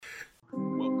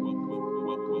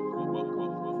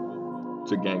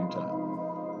to Game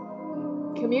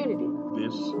Time. Community.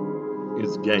 This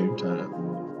is Game Time.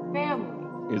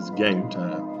 Family. It's Game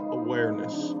Time.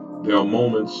 Awareness. There are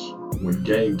moments when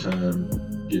game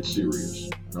time gets serious.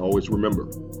 And always remember,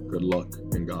 good luck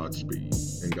and Godspeed,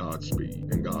 and Godspeed,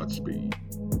 and Godspeed.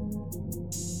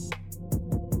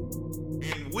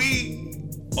 And we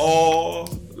are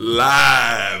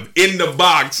live in the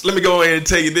box. Let me go ahead and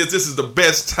tell you this. This is the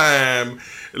best time.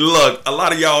 Look, a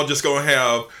lot of y'all just gonna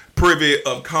have privy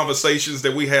of conversations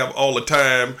that we have all the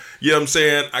time. You know what I'm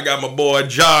saying? I got my boy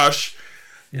Josh,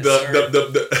 Yes,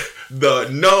 the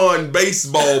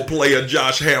non-baseball player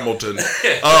Josh Hamilton. We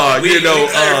clarified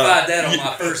that on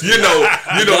my first.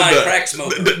 Crack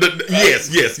smoker. Yes.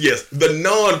 The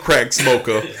non-crack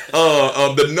smoker,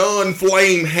 the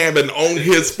non-flame having on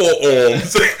his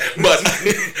forearms.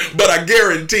 but I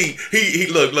guarantee he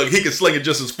can sling it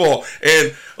just as far.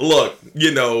 And look,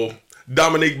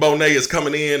 Dominique Bonet is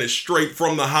coming in and straight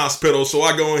from the hospital. So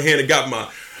I go ahead and got my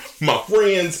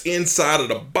friends inside of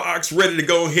the box ready to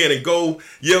go ahead and go.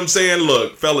 You know what I'm saying?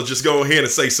 Look, fellas, just go ahead and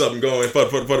say something going for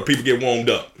the people get warmed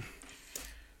up.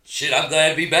 Shit, I'm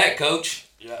glad to be back, Coach.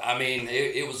 I mean,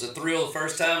 it was a thrill the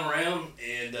first time around,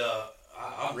 and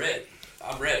I'm ready.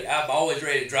 I'm always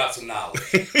ready to drop some knowledge.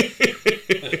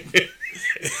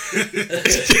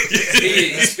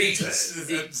 He's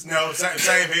speechless. No,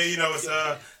 same here.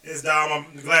 It's Dom. I'm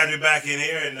glad to be back in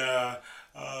here and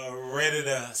ready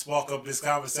to spark up this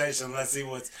conversation. Let's see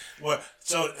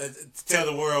tell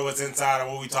the world what's inside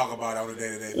of what we talk about on a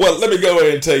day-to-day basis. Well, let me go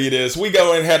ahead and tell you this. We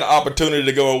go and had the opportunity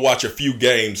to go and watch a few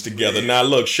games together. Yeah. Now,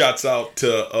 look, shouts out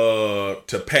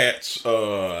to Pat's.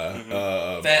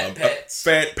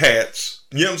 Fat Pat's.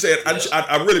 You know what I'm saying? Yep.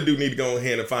 I really do need to go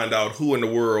ahead and find out who in the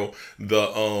world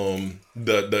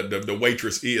the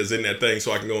waitress is in that thing,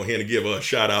 so I can go ahead and give her a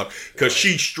shout out, because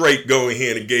she straight go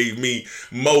ahead and gave me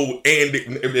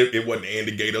it wasn't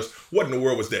Andy Gators. What in the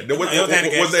world was that? Was that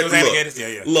Andy Gators?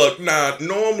 Yeah. Look, now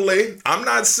normally I'm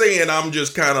not saying I'm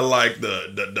just kind of like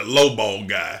the low ball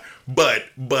guy, but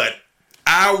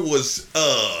I was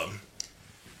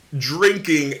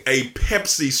drinking a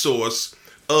Pepsi sauce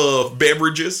of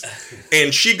beverages,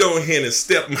 and she go ahead and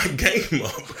step my game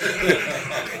up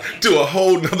to a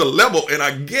whole nother level. And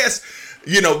I guess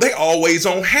they always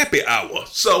on happy hour,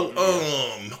 so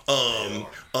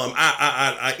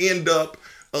I end up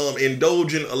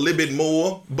indulging a little bit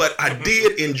more. But I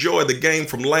did enjoy the game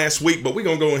from last week. But we're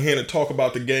gonna go ahead and talk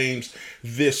about the games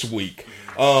this week.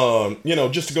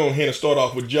 Just to go ahead and start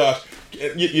off with Josh.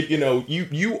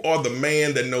 You are the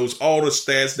man that knows all the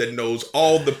stats, that knows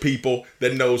all the people,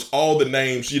 that knows all the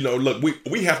names. Look,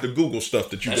 we have to Google stuff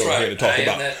that you go ahead and talk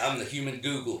about. I'm the human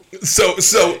Google. So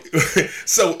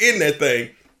in that thing,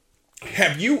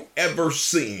 have you ever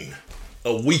seen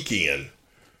a weekend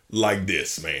like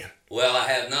this, man? Well, I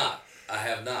have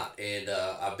not, and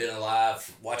I've been alive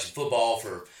watching football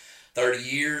for 30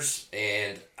 years,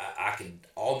 and I can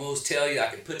almost tell you I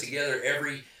can put together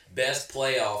every best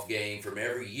playoff game from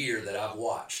every year that I've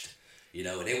watched, and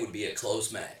it would be a close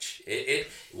match. It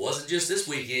wasn't just this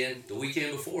weekend, the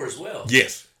weekend before as well.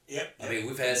 Yes. Yep. I mean,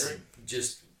 we've had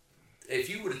if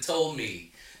you would have told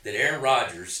me that Aaron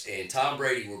Rodgers and Tom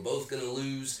Brady were both going to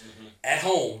lose at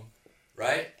home,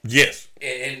 right? Yes.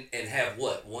 And have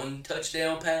one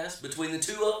touchdown pass between the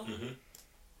two of them?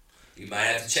 You might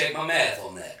have to check my math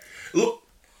on that. Look,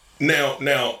 now,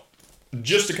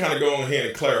 just to kind of go ahead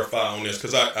and clarify on this,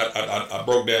 because I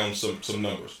broke down some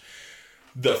numbers.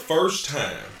 The first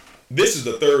time, this is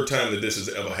the third time that this has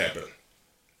ever happened.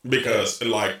 Because,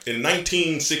 like, in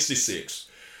 1966,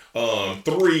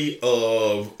 3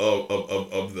 of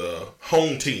the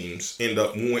home teams end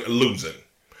up losing.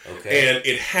 Okay. And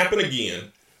it happened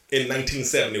again in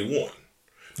 1971.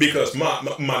 Because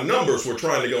my numbers were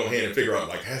trying to go ahead and figure out,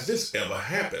 like, has this ever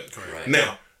happened? Right.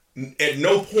 Now, at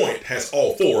no point has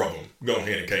all 4 of them gone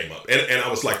ahead and came up. And I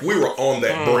was like, we were on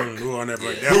that brink. We were on that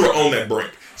brink. We were on that brink.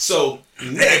 So,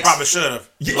 they probably should have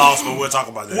lost, but we'll talk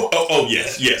about that.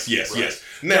 Yes.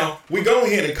 Now, we go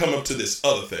ahead and come up to this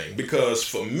other thing, because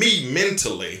for me,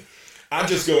 mentally, I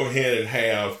just go ahead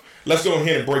and let's go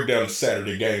ahead and break down the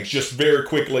Saturday games. Just very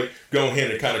quickly, go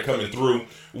ahead and kind of coming through.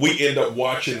 We end up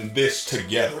watching this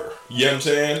together. You know what I'm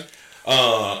saying?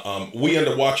 We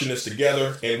ended up watching this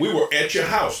together, and we were at your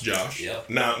house, Josh. Yep.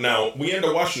 Now we ended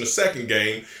up watching the second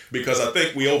game because I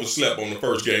think we overslept on the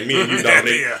first game. Me and you,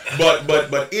 Dominic. Yeah.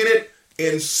 But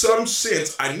in some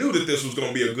sense, I knew that this was going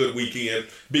to be a good weekend,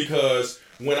 because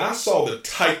when I saw the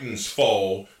Titans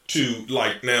fall to,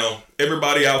 like, now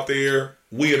everybody out there,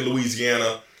 we in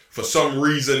Louisiana, for some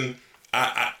reason,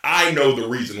 I know the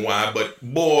reason why, but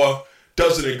boy,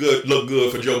 doesn't it look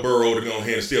good for Joe Burrow to go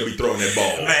ahead and still be throwing that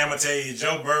ball? Man, I'm going to tell you,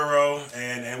 Joe Burrow,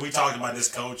 and we talked about this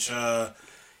coach,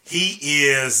 he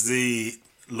is the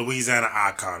Louisiana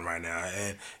icon right now.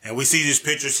 And we see these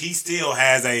pictures. He still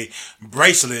has a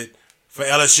bracelet for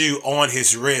LSU on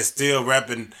his wrist, still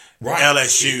repping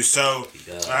LSU. So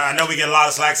I know we get a lot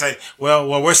of slack saying, well,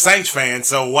 we're Saints fans,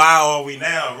 so why are we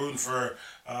now rooting for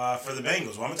the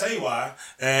Bengals? Well, I'm going to tell you why.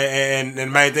 And the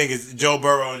main thing is Joe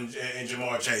Burrow and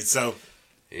Jamar Chase. So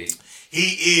he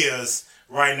is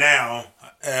right now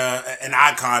an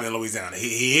icon in Louisiana.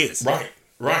 He is.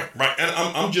 Right. And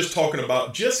I'm just talking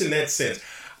about just in that sense.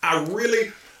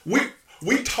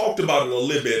 We talked about it a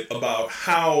little bit about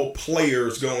how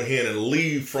players go ahead and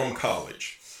leave from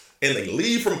college. And they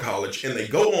leave from college and they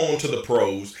go on to the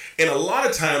pros. And a lot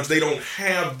of times they don't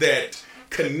have that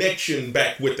connection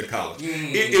back with the college.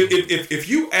 If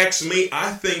you ask me,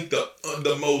 I think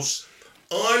the most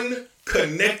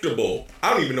unconnectable,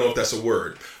 I don't even know if that's a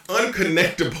word,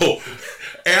 unconnectable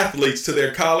athletes to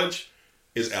their college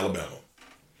is Alabama.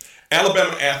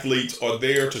 Alabama athletes are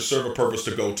there to serve a purpose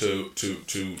to go to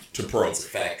pro. It's a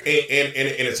factory. And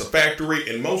it's a factory,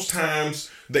 and most times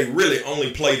they really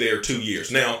only play there 2 years.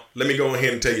 Now, let me go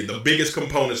ahead and tell you, the biggest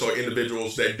components are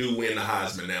individuals that do win the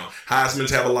Heisman. Now, Heismans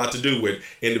have a lot to do with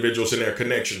individuals and their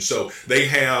connections. So they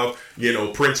have,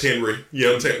 Prince Henry, you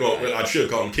know what I'm saying? Well, I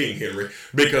should call him King Henry,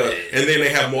 because, and then they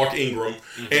have Mark Ingram,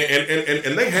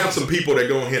 and they have some people that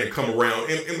go ahead and come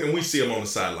around, and we see them on the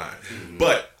sideline.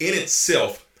 But in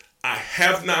itself, I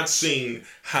have not seen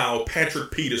how Patrick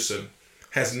Peterson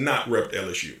has not repped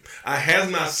LSU. I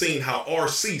have not seen how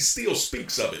RC still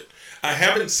speaks of it. I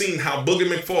haven't seen how Boogie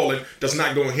McFarland does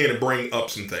not go ahead and bring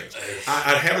up some things.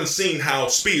 I haven't seen how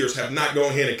Spears have not gone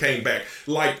ahead and came back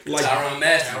like Tyrann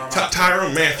Mathieu.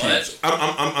 Tyrann Mathieu.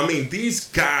 I mean, these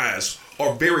guys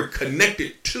are very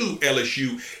connected to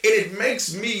LSU, and it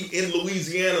makes me in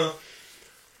Louisiana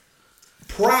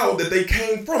proud that they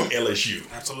came from LSU.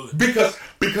 Absolutely.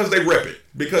 Because they rep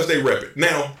it.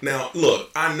 Now look,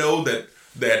 I know that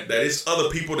it's other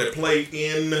people that play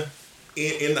in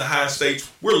the high states.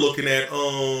 We're looking at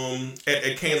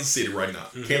Kansas City right now.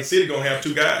 Kansas City gonna have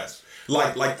 2 guys.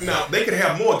 Like now they could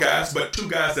have more guys, but 2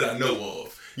 guys that I know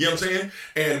of. You know what I'm saying?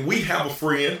 And we have a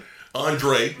friend,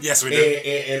 Andre. Yes, we do.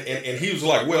 And he was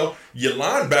like, well, your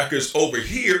linebackers over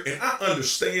here, and I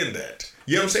understand that.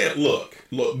 You know what I'm saying?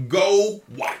 Look, go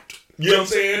white. You know what I'm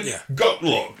saying? Yeah. Go,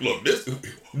 look, this,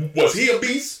 was he a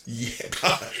beast? Yeah.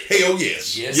 Hell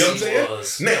yes. Yes, you know what I'm saying?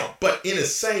 Was. Now, but in the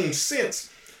same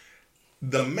sense,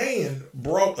 the man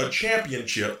brought a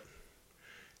championship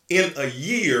in a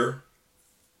year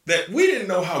that we didn't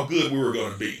know how good we were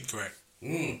going to be. Correct.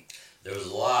 There was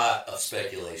a lot of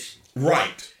speculation.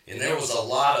 Right. And there was a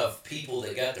lot of people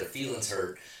that got their feelings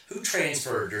hurt who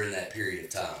transferred during that period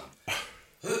of time.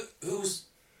 Who's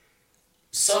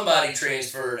somebody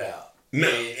transferred out. No.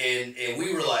 And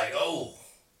we were like, oh,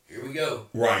 here we go.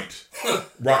 Right.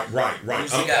 Right.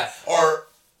 Who's the guy? Or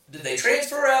did they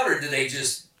transfer out, or did they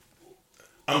just...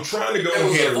 I'm trying to go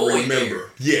ahead and remember.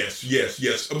 Yes.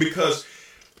 Because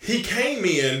he came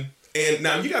in, and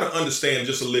now you got to understand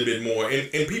just a little bit more,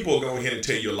 and people will go ahead and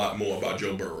tell you a lot more about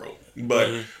Joe Burrow.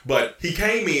 But he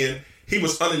came in, he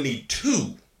was underneath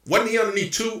 2. Wasn't he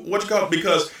underneath 2? What you call it?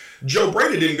 Because Joe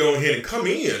Brady didn't go ahead and come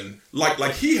in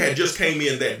like he had just came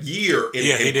in that year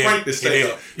and cranked this thing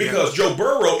up. Because Joe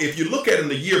Burrow, if you look at him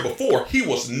the year before, he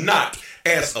was not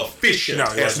as efficient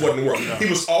as what in the world. No. He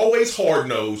was always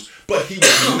hard-nosed, but he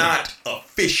was not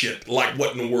efficient like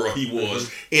what in the world he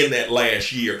was in that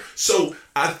last year. So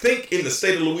I think in the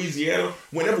state of Louisiana,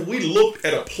 whenever we looked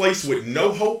at a place with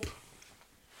no hope,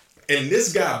 and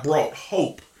this guy brought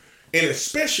hope, and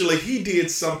especially he did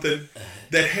something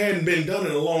that hadn't been done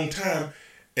in a long time,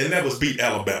 and that was beat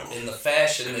Alabama. In the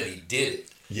fashion that he did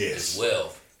it as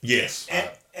well. Yes. And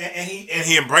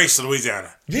he embraced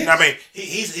Louisiana. Yes. I mean,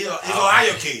 he's an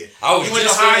Ohio kid. I was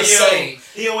just going to say.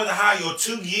 He went to Ohio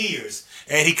 2 years.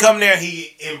 And he come there,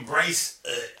 he embraced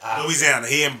Louisiana.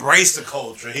 He embraced the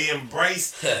culture. He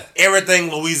embraced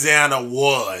everything Louisiana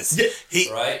was.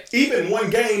 Yeah. Even one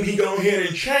game, he go ahead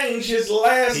and change his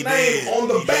last name on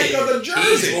the back of the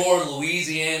jersey. He's more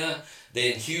Louisiana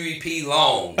than Huey P.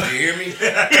 Long. Do you hear me?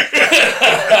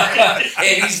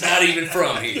 And he's not even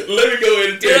from here. Let me go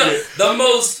ahead and tell you. The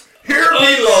most Here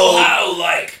below,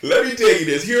 Ohio-like. Let me tell you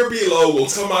this. Here below will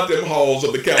come out them halls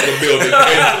of the Capitol building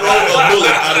and throw a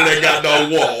bullet out of that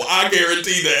goddamn wall. I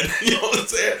guarantee that. You know what I'm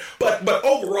saying? But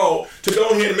overall, to go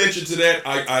ahead and mention to that,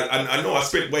 I know I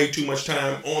spent way too much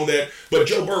time on that, but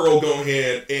Joe Burrow go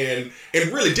ahead and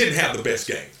really didn't have the best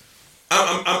game.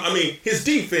 I mean, his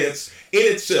defense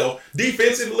in itself,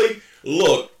 defensively,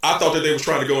 Look, I thought that they was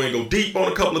trying to go in and go deep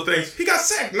on a couple of things. He got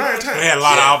sacked 9 times. They had a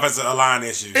lot of offensive line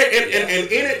issues. And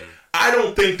in it, I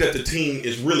don't think that the team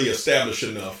is really established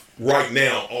enough right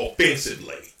now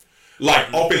offensively. Like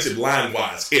offensive line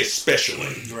wise,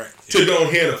 especially to go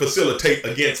ahead and facilitate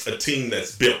against a team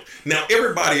that's built. Now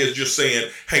everybody is just saying,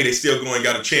 "Hey, they still going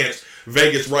got a chance."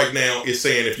 Vegas right now is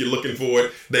saying if you're looking for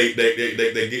it, they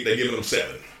giving them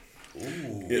 7.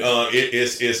 Ooh.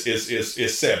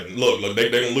 It's 7. Look, they're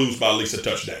gonna lose by at least a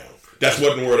touchdown. That's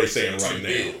what in the world they're saying right now.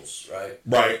 Bills, right?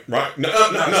 Right. No.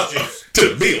 To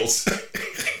the Bills.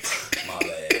 My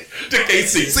bad. To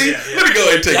KC. Let me go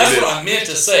ahead and take That's this. what I meant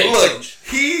to say. Look,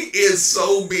 he is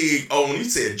so big on. He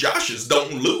said Josh's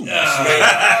don't lose,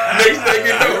 man. Next thing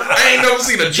you know, I ain't never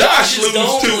seen a Josh lose to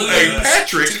a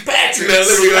Patrick. Now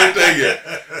let me go ahead and tell you.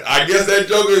 I guess that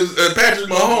joker is Patrick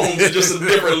Mahomes is just a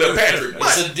different little Patrick.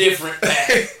 It's a different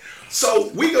Patrick. So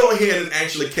we go ahead and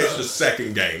actually catch the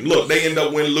second game. Look, they end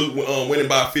up winning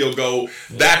by a field goal.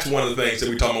 That's one of the things that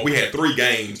we talking about. We had 3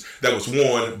 games that was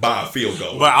won by a field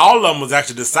goal. But all of them was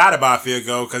actually decided by a field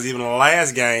goal because even the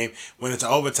last game went into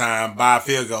overtime by a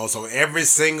field goal. So every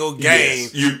single game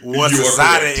was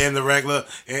decided in the regular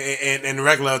in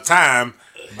regular time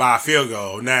by a field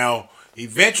goal. Now,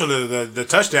 eventually, the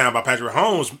touchdown by Patrick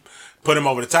Mahomes put him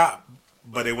over the top,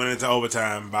 but it went into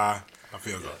overtime by a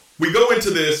field goal. We go into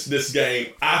this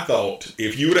game. I thought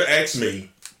if you would have asked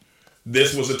me,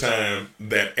 this was a time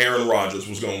that Aaron Rodgers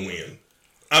was going to win.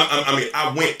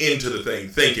 I went into the thing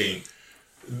thinking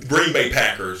Green Bay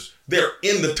Packers, they're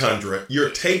in the tundra.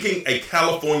 You're taking a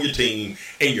California team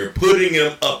and you're putting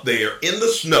them up there in the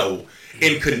snow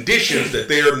in conditions that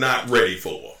they're not ready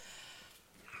for.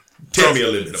 Tell me a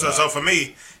little bit about it. So for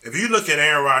me, if you look at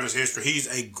Aaron Rodgers' history, he's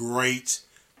a great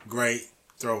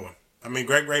thrower. I mean,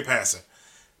 great passer.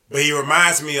 But he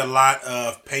reminds me a lot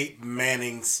of Peyton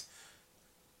Manning's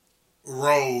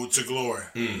road to glory.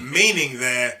 Meaning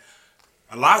that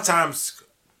a lot of times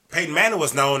Peyton Manning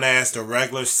was known as the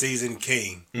regular season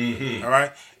king. All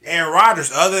right? Aaron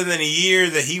Rodgers, other than the year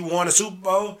that he won a Super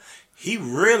Bowl, he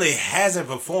really hasn't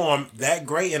performed that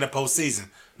great in the postseason.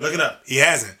 Look it up. He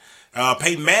hasn't.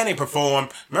 Peyton Manning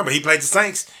performed. Remember, he played the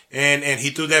Saints, and he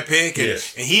threw that pick, and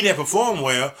he didn't perform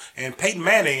well. And Peyton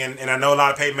Manning, and I know a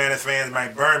lot of Peyton Manning fans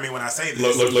might burn me when I say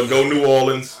this. Look, go New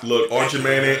Orleans. Look, Archie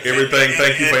Manning, everything.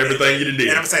 Thank you for everything you did.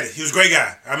 And I'm saying this, he was a great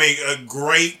guy. I mean, a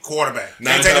great quarterback.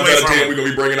 9 times out of 10, we're going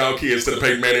to be bringing our kids to the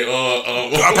Peyton Manning.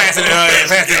 Passing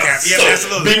yeah,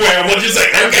 absolutely. Beware what you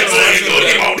say.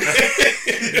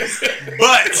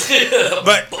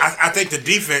 But I think the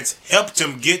defense helped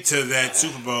him get to that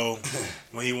Super Bowl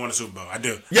when he won the Super Bowl. I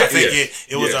do. I think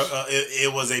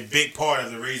it was a big part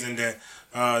of the reason that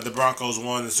the Broncos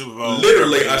won the Super Bowl.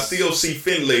 Literally, I still see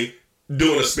Finley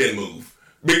doing a spin move.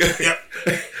 Do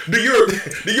you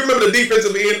remember the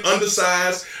defensive end,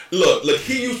 undersized? Look,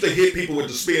 he used to hit people with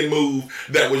the spin move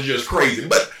that was just crazy.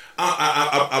 But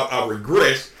I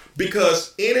regress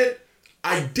because in it,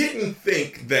 I didn't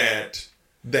think that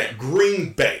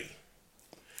Green Bay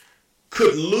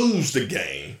could lose the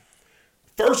game.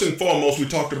 First and foremost, we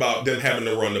talked about them having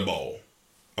to run the ball.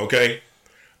 Okay?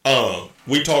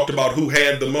 We talked about who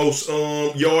had the most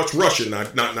yards rushing.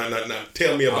 Not.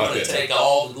 Tell me about that. I'm going to take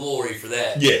all the glory for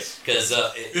that. Yes. Because,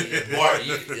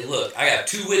 look, I got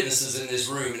 2 witnesses in this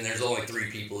room, and there's only 3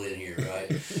 people in here,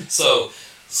 right? So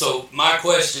my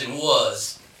question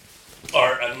was,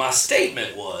 or my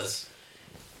statement was,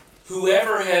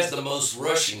 whoever has the most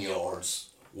rushing yards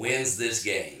wins this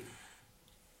game.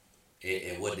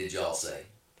 And what did y'all say?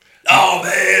 Oh,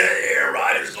 man, Aaron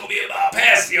Rodgers going to be about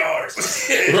passing yards.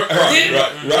 Right.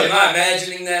 Am I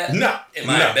imagining that? No. Am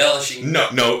I embellishing? No.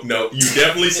 You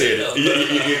definitely said it.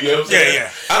 You know what I'm saying?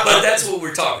 Yeah. But that's what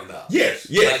we're talking about. Yes.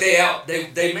 Like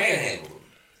they manhandled them.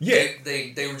 Yeah.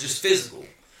 They were just physical,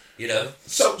 you know?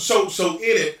 So in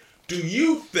it, do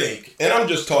you think, and I'm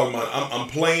just talking about, I'm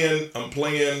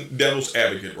playing devil's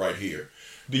advocate right here.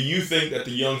 Do you think that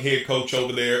the young head coach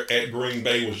over there at Green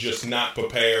Bay was just not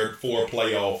prepared for a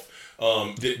playoff,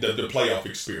 the playoff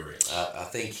experience? I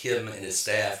think him and his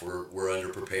staff were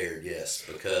underprepared, yes,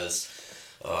 because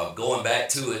going back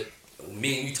to it,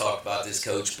 me and you talked about this,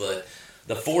 Coach, but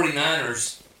the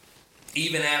 49ers,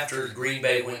 even after Green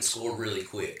Bay went and scored really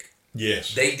quick,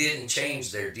 yes, they didn't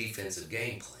change their defensive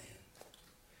game plan.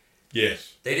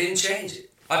 Yes. They didn't change it.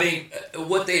 I mean,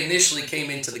 what they initially came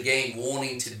into the game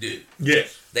wanting to do.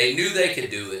 Yes. They knew they could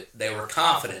do it. They were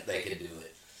confident they could do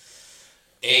it.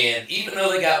 And even though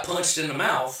they got punched in the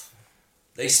mouth,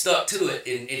 they stuck to it.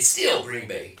 And still, Green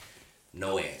Bay,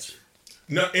 no answer.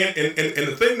 No, and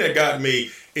the thing that got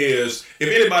me is, if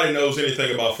anybody knows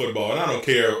anything about football, and I don't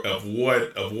care of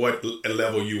what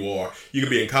level you are, you can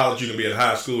be in college, you can be in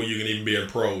high school, you can even be in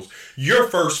pros. Your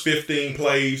first 15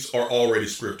 plays are already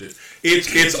scripted.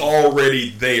 It's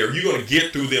already there. You're going to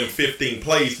get through them 15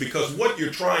 plays because what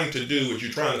you're trying to do is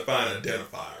you're trying to find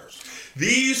identifiers.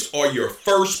 These are your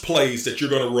first plays that you're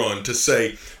going to run to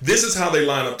say, this is how they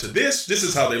line up to this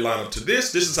is how they line up to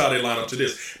this is how they line up to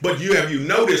this. But you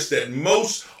noticed that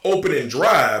most opening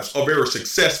drives are very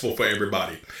successful for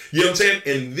everybody. You know what I'm saying?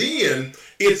 And then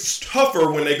it's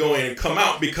tougher when they go in and come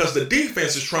out because the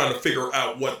defense is trying to figure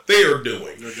out what they're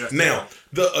doing. Now,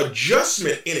 the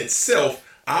adjustment in itself,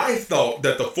 I thought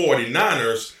that the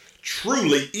 49ers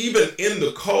truly, even in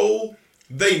the cold,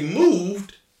 they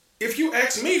moved, if you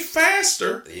ask me,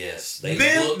 faster than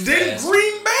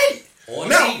Green Bay. On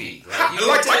now, TV.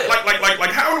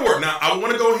 Like how it work. Now, I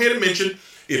want to go ahead and mention,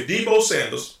 if Deebo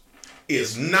Sanders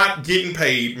is not getting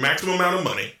paid maximum amount of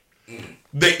money,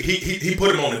 he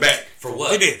put him on the back. For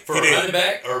what? He did. For a running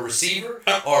back or a receiver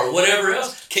or whatever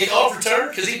else? Kickoff return?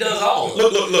 Because he does all of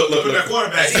it. Look. That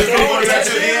quarterback.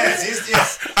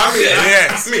 Yes. I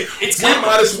mean,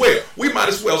 we might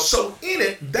as well. So in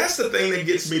it, that's the thing that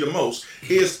gets me the most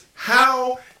is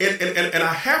how, and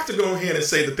I have to go ahead and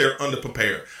say that they're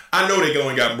underprepared. I know they go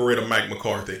and got rid of Mike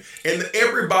McCarthy. And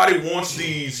everybody wants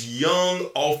these young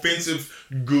offensive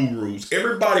gurus.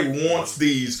 Everybody wants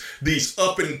these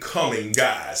up and coming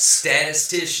guys.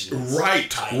 Statisticians.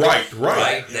 Right.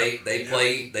 They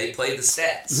play the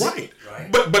stats. Right.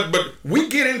 But we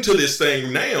get into this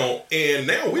thing now, and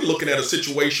now we're looking at a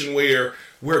situation where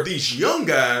these young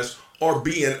guys are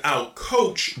being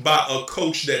out-coached by a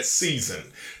coach that's seasoned.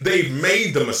 They've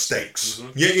made the mistakes.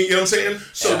 Mm-hmm. You know what I'm saying?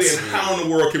 So Absolutely. Then how in the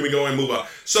world can we go and move on?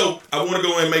 So I want to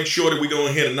go and make sure that we go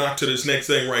ahead and knock to this next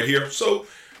thing right here. So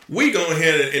we go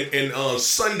ahead and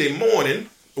Sunday morning,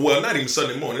 well, not even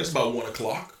Sunday morning, it's about 1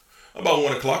 o'clock. About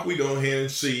 1 o'clock, we go ahead and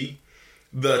see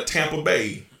the Tampa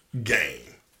Bay game.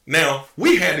 Now,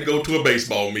 we had to go to a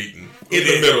baseball meeting in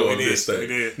the middle of this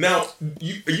thing. Now,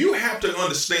 you have to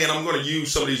understand, I'm going to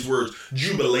use some of these words,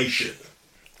 jubilation.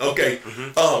 Okay?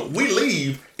 Mm-hmm. We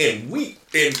leave,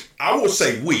 and I will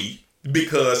say we,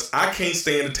 because I can't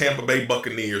stand the Tampa Bay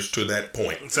Buccaneers to that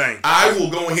point. Same. I will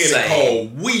go ahead and call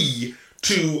we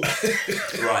to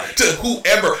to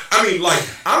whoever. I mean, like,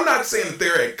 I'm not saying that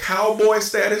they're at Cowboy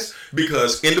status,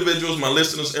 because individuals, my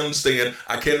listeners understand,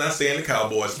 I cannot stand the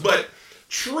Cowboys, but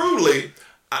truly,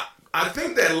 I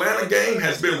think the Atlanta game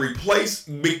has been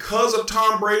replaced because of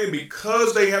Tom Brady,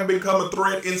 because they have become a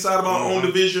threat inside of our own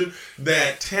division,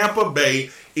 that Tampa Bay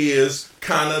is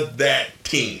kind of that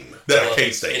team that I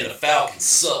can't stand. And the Falcons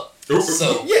suck.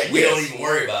 So we don't even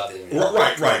worry about them.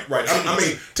 Right. I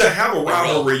mean, to have a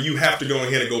rivalry, you have to go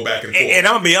ahead and go back and forth. And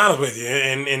I'm going to be honest with you,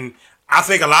 and I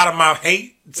think a lot of my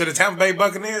hate to the Tampa Bay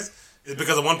Buccaneers is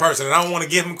because of one person, and I don't want to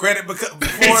give him credit for it,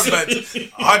 but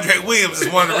Andre Williams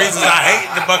is one of the reasons I hate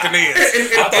the Buccaneers.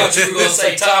 I thought you were going to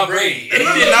say Tom Brady.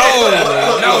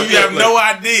 No, you have no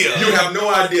idea. You have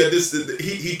no idea.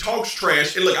 He talks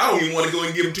trash, and look, I don't even want to go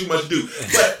and give him too much due.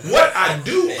 But what I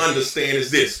do understand is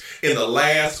this: in the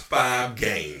last 5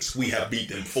 games, we have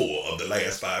beaten 4 of the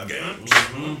last 5 games.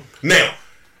 Mm-hmm. Now,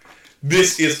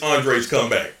 this is Andre's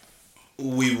comeback.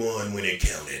 We won when it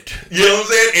counted. You know what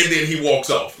I'm saying? And then he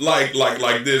walks off like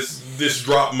this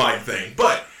drop mic thing.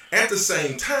 But at the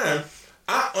same time,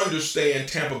 I understand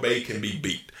Tampa Bay can be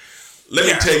beat. Let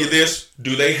me tell you this.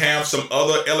 Do they have some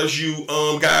other LSU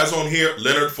guys on here?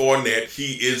 Leonard Fournette,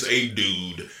 he is a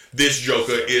dude. This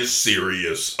joker is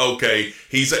serious. Okay?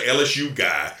 He's an LSU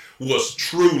guy. Was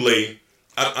truly,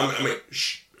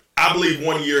 I believe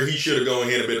 1 year he should have gone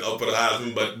ahead and been up for the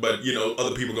Heisman, but you know,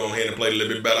 other people going ahead and played a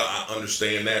little bit better. I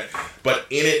understand that. But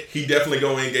in it, he definitely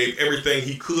going and gave everything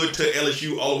he could to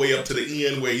LSU all the way up to the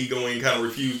end where he going and kind of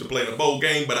refused to play in a bowl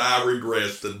game, but I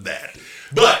regress to that.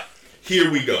 But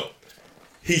here we go.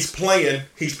 He's playing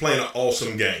an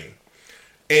awesome game.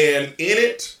 And in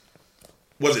it,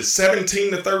 was it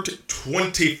 17-13?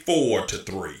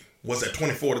 24-3. Was that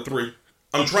 24-3?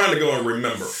 I'm trying to go and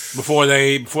remember. Before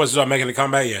they start making the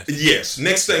comeback, yes. Yes.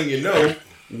 Next thing you know,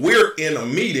 we're in a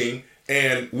meeting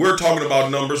and we're talking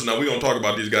about numbers. Now, we're going to talk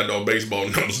about these goddamn baseball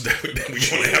numbers that we're going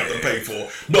to have to pay for.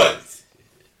 But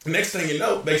next thing you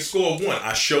know, they score 1.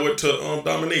 I show it to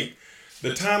Dominique.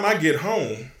 The time I get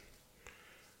home,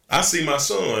 I see my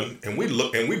son and we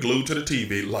glued to the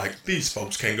TV like, these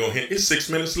folks can't go ahead. It's 6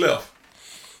 minutes left.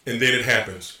 And then it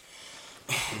happens.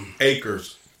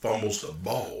 Akers fumbles the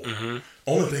ball. Mm-hmm.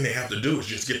 Only thing they have to do is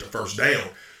just get the first down.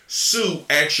 Sue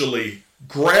actually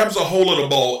grabs a hold of the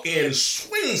ball and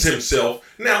swings himself.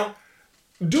 Now,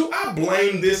 Do I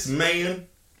blame this man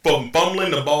for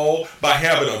fumbling the ball by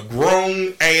having a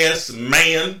grown-ass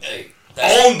man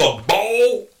on the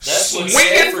ball That's what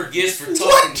swinging? Stafford gets for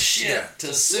talking shit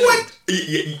to Sue. What?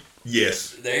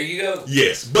 Yes. There you go.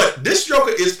 Yes. But this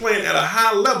joker is playing at a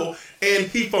high level, and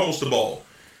he fumbles the ball.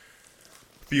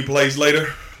 A few plays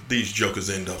later, these jokers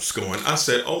end up scoring. I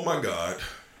said, oh my God.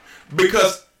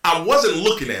 Because I wasn't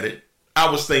looking at it. I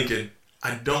was thinking,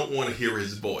 I don't want to hear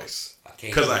his voice.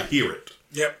 Because I hear it.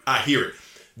 Yep. I hear it.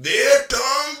 There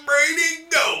Tom Brady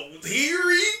goes.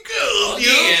 Here he goes. You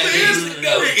know what I'm saying? He's the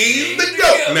GOAT. He's the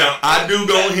GOAT. Now, I do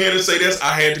go ahead and say this.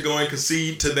 I had to go and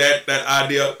concede to that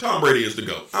idea. Tom Brady is the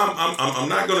GOAT. I'm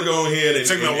not going to go ahead and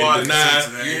deny.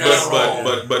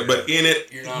 But in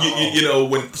it, you know,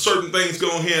 when certain things go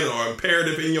ahead are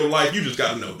imperative in your life, you just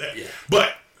got to know that. Yeah.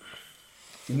 But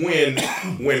when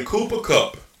Cooper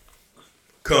Kupp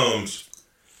comes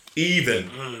even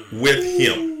with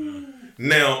him.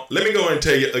 Now, let me go and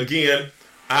tell you again,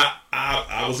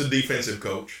 I was a defensive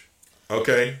coach,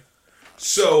 okay?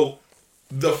 So,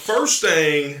 the first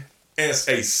thing as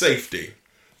a safety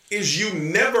is you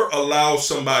never allow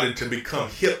somebody to become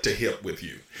hip-to-hip with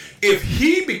you. If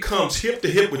he becomes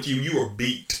hip-to-hip with you, you are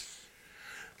beat.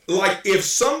 Like, if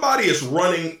somebody is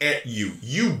running at you,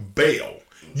 you bail.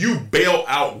 You bail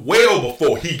out well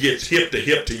before he gets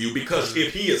hip-to-hip to you, because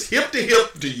if he is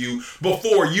hip-to-hip to you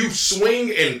before you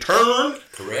swing and turn,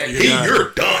 you're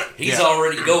done. He's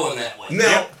already going that way.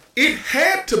 Now, it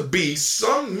had to be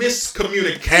some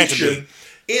miscommunication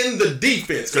in the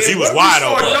defense. Because he was wide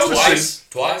open.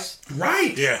 Twice?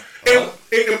 Right. Yeah.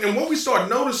 And what we start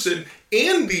noticing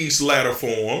in these latter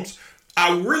forms,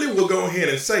 I really will go ahead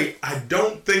and say, I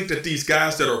don't think that these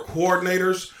guys that are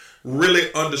coordinators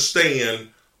really understand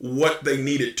what they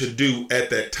needed to do at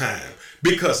that time.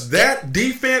 Because that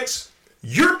defense,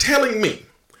 you're telling me,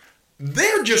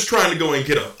 they're just trying to go and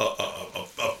get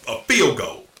a field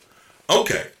goal.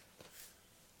 Okay.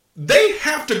 They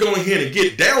have to go ahead and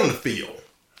get down the field.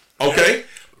 Okay?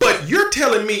 But you're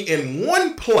telling me in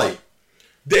one play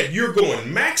that you're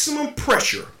going maximum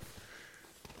pressure.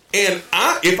 And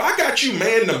if I got you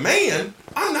man to man,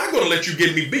 I'm not going to let you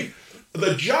get me beat.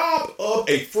 The job of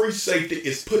a free safety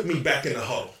is put me back in the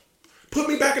huddle. Put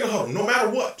me back in the huddle, no matter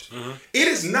what. Mm-hmm. It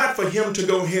is not for him to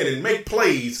go ahead and make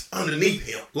plays underneath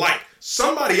him. Like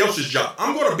somebody else's job.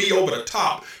 I'm going to be over the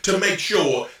top to make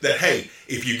sure that, hey,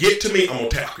 if you get to me, I'm going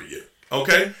to tackle you.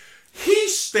 Okay?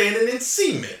 He's standing in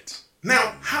cement.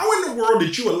 Now, how in the world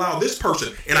did you allow this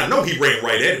person, and I know he ran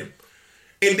right at him,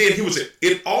 and then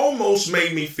it almost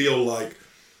made me feel like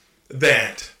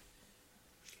that.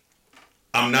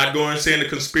 I'm not going to say the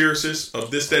conspiracies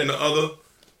of this, that, and the other,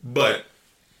 but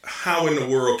how in the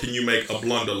world can you make a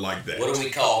blunder like that? What do we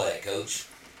call that, Coach?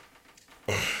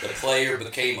 The player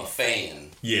became a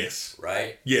fan. Yes.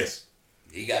 Right? Yes.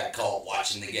 He got caught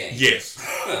watching the game. Yes.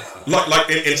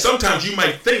 and sometimes you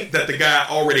might think that the guy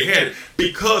already had it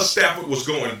because Stafford was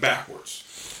going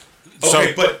backwards.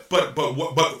 Okay,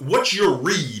 but what's your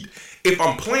read? If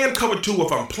I'm playing cover 2,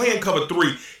 if I'm playing cover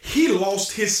 3, he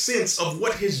lost his sense of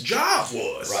what his job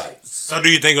was. Right. So do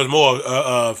you think it was more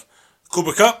of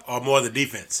Cooper Kupp or more of the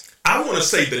defense? I want to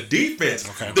say the defense.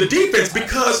 Okay. The defense,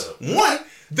 because one,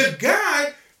 the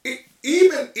guy,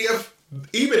 even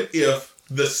if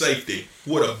the safety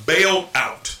would have bailed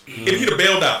out, if he'd have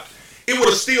bailed out, it would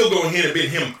have still gone ahead and been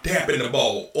him tapping the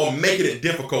ball or making it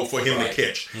difficult for him to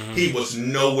catch. Mm-hmm. He was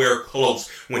nowhere close.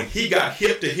 When he got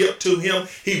hip to him,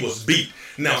 he was beat.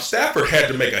 Now, Stafford had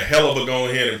to make a hell of a go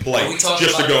ahead and play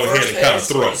just to go ahead and kind of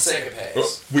throw.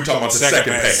 We're talking about the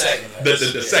second pass.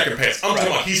 The second pass. I'm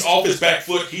talking about he's off his back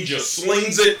foot. He just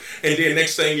slings it. And then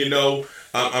next thing you know,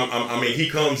 I mean, he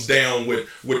comes down with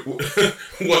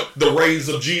what the rays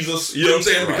of Jesus, you know what I'm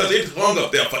saying? Because it hung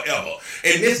up there forever.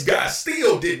 And this guy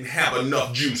still didn't have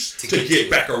enough juice to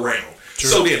get back around. True.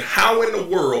 So then how in the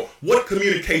world, what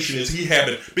communication is he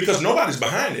having? Because nobody's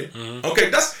behind him. Mm-hmm.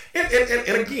 Okay, that's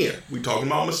and again, we talking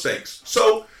about mistakes.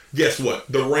 So guess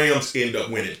what? The Rams end up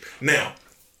winning. Now,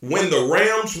 when the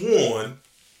Rams won,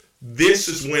 this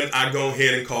is when I go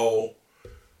ahead and call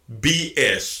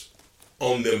BS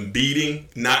on them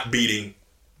not beating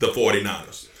the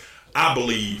 49ers. I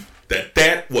believe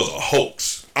that was a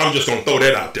hoax. I'm just going to throw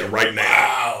that out there right now.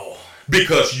 Wow.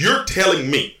 Because you're telling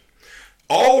me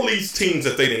all these teams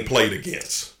that they didn't play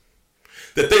against,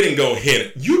 that they didn't go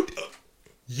ahead. You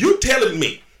telling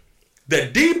me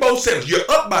that Deebo Samuel,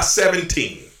 you're up by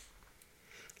 17,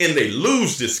 and they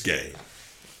lose this game.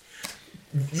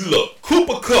 Look,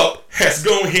 Cooper Kupp has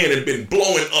gone ahead and been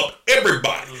blowing up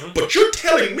everybody. Mm-hmm. But you're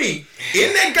telling me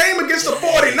in that game against the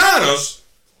 49ers,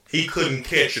 He couldn't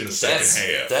catch in the second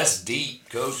half. That's deep,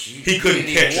 Coach. He couldn't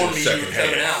catch in the second half.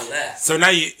 Coming out with that. So now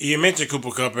you mentioned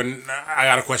Cooper Kupp, and I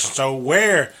got a question. So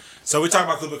we talk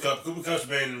about Cooper Kupp. Cooper Kupp's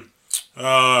been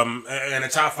in the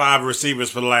top 5 receivers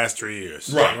for the last 3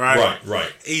 years.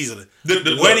 Right. Easily.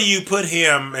 Where do you put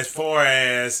him as far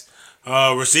as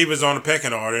receivers on the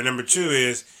pecking order? And number 2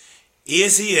 is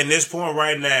he at this point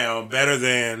right now better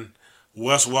than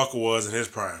Wes Welker was in his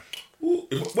prime?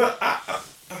 Well,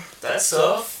 That's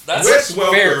tough. That's Wes a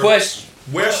fair Welker- question.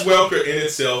 Wes Welker in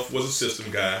itself was a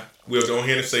system guy. We'll go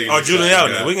ahead and say. Julian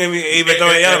Edelman. We can even throw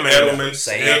Edelman.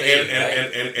 Same thing,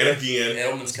 and again,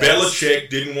 Edelman's kind of- Belichick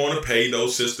didn't want to pay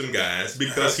those system guys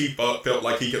because he felt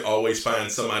like he could always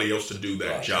find somebody else to do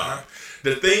that job.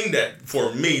 The thing that,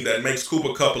 for me, that makes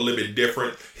Cooper Kupp a little bit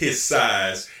different, his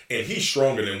size, and he's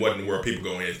stronger than what in the world people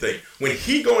go in and think. When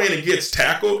he go in and gets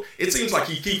tackled, it seems like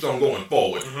he keeps on going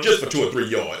forward just for 2 or 3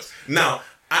 yards. Now,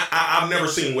 I've never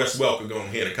seen Wes Welker go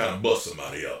ahead and kind of bust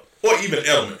somebody up. Or even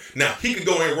Edelman. Now, he could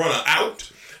go in and run an out.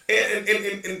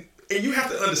 And you have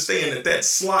to understand that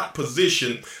slot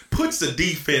position puts the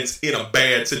defense in a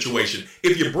bad situation.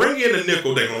 If you bring in a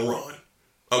nickel, they're going to run.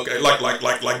 Okay,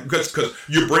 because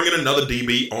you're bringing another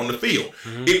DB on the field.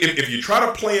 If you try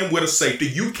to play him with a safety,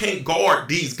 you can't guard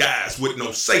these guys with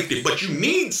no safety. But you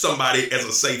need somebody as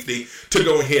a safety to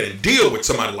go ahead and deal with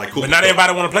somebody like Cooper. But not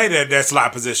everybody want to play that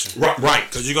slot position. Right.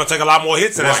 Because you're gonna take a lot more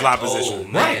hits in that slot position.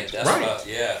 Oh, man, that's right.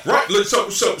 Right. So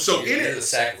You're the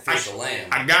sacrificial lamb.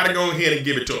 I gotta go ahead and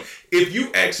give it to him. If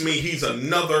you ask me, he's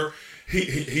another.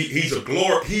 He's a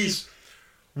glory.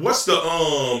 What's the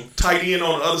tight end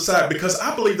on the other side? Because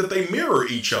I believe that they mirror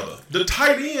each other. The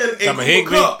tight end and Cooper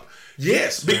Kupp.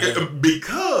 Yes,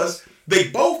 because they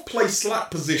both play slot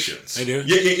positions. They do.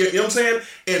 You know what I'm saying?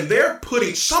 And they're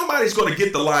somebody's going to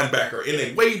get the linebacker, and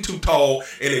they're way too tall,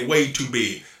 and they're way too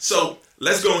big. So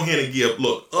let's go ahead and give,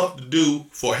 up to do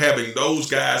for having those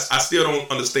guys. I still don't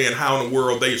understand how in the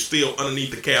world they're still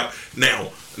underneath the cap.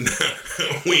 Now,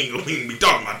 we ain't going to be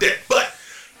talking about that. But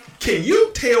can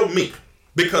you tell me,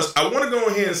 because I want to go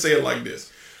ahead and say it like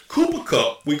this. Cooper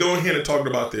Kupp, we go ahead and talk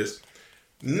about this.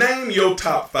 Name your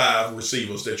top 5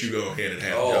 receivers that you go ahead and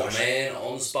have. Oh, Josh. man,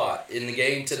 on the spot in the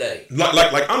game today.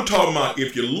 Like I'm talking about,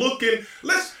 if you're looking,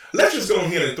 let's just go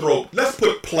ahead and let's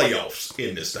put playoffs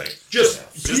in this thing.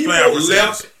 Just people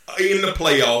left in the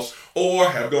playoffs or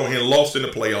have gone ahead and lost in the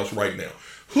playoffs right now.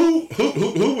 Who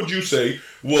would you say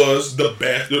was the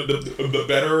best, the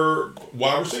better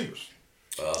wide receivers?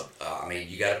 I mean,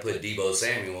 you got to put Deebo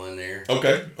Samuel in there.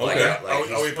 Okay.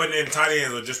 Are we putting in tight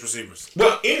ends or just receivers?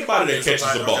 Well, anybody that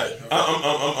catches the ball,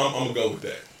 I'm gonna go with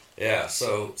that. Yeah.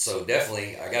 So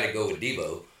definitely, I got to go with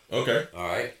Deebo. Okay. All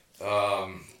right.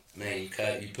 Man,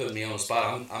 you put me on the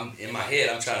spot. I'm in my head.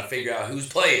 I'm trying to figure out who's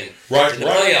playing in the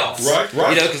playoffs. Right.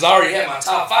 You know, because I already had my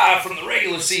top 5 from the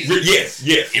regular season. Yes.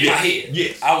 In my head.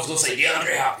 Yes. I was gonna say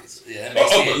DeAndre Hopkins. Yeah, that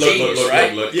makes me a genius,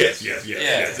 right? Look. Yes.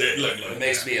 Look. It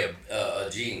makes me a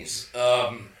genius.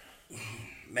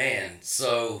 Man,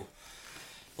 so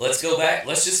let's go back.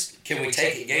 Can we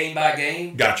take it game by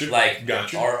game? Got you.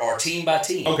 Our team by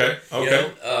team. Okay. You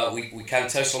know, we kind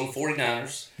of touched on the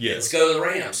 49ers. Yes. Let's go to the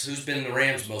Rams. Who's been the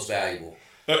Rams' most valuable?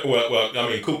 Well, I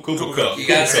mean, Cooper Kupp. You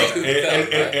got to say Cooper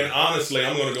Kupp, right? And honestly,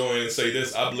 I'm going to go in and say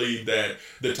this. I believe that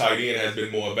the tight end has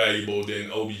been more valuable than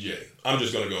OBJ. I'm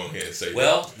just going to go ahead and say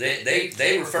that.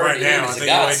 They refer right to now, him as a I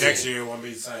godsend. think next year won't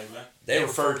be the same, man. They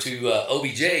refer to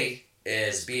OBJ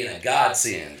as being a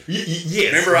godsend.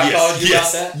 Yes. Remember I called you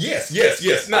about that? Yes.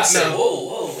 I said,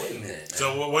 whoa, wait a minute.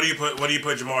 So what do you put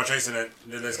Jamar Chase in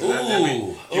the next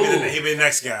guy? He'd be the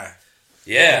next guy.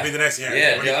 Yeah. He'd be the next guy.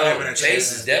 Yeah,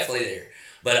 Chase is definitely there.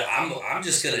 But I'm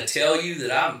just gonna tell you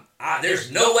that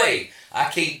there's no way I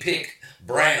can't pick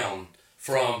Brown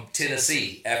from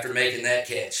Tennessee after making that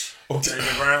catch.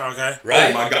 Brown, okay.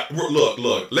 Right. Oh my God!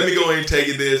 Look. Let me go ahead and tell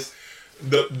you this.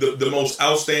 The most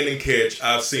outstanding catch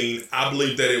I've seen. I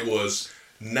believe that it was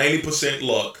 90%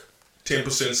 luck,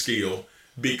 10% skill,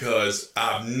 because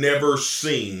I've never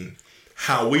seen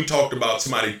how we talked about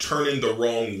somebody turning the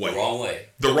wrong way.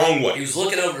 The wrong way. He was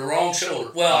looking over the wrong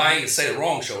shoulder. Well, I ain't gonna say the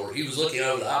wrong shoulder. He was looking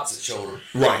over the opposite shoulder.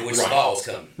 Right. In which the ball was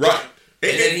coming. Right.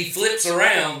 And then he flips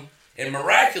around, and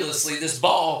miraculously, this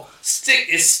ball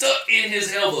is stuck in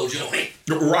his elbow joint.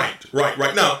 Right.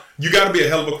 Now, you got to be a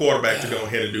hell of a quarterback to go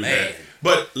ahead and do that.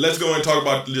 But let's go and talk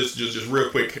about just real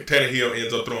quick. Tannehill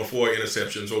ends up throwing 4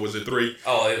 interceptions, or was it 3?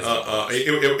 Oh,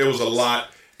 it was a lot.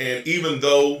 And even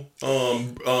though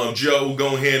Joe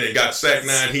go ahead and got sacked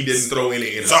 9, he didn't throw any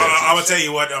interceptions. So I will tell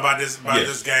you what about this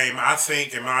game. I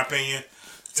think, in my opinion,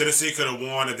 Tennessee could have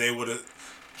won if they would have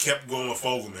kept going with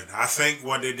Fogelman. I think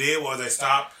what they did was they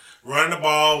stopped running the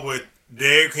ball with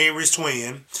Derrick Henry's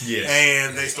twin. Yes.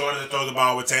 And they started to throw the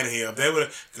ball with Tannehill. They would,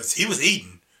 because he was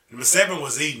eating. Number 7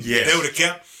 was eating. Yes. If they would have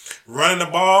kept running the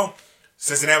ball,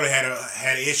 Cincinnati had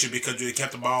an issue because they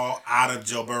kept the ball out of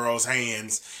Joe Burrow's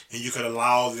hands, and you could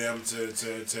allow them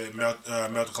to melt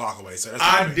the clock away. So that's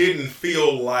I didn't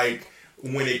feel like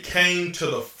when it came to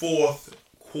the fourth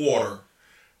quarter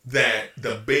that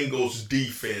the Bengals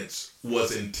defense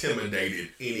was intimidated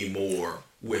anymore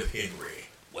with Henry.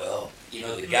 Well,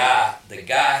 the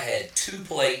guy had 2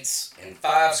 plates and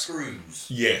 5 screws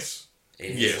Yes.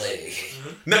 in his leg.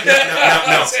 Now,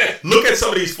 look at some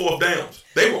of these fourth downs.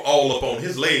 They were all up on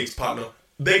his legs, partner.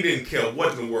 They didn't care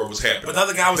what in the world was happening. But the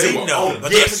other guy was They eating were though. on him.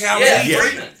 But the other guy was Yeah, eating.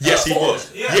 Freeman. Yes, he Foreman.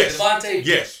 was. Yeah. Yes. Devontae.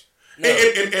 Yes. No.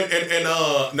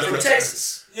 And From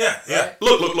Texas. Yeah, yeah. Right?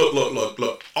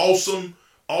 Look.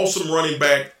 Awesome running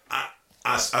back.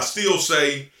 I still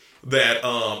say that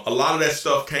a lot of that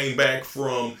stuff came back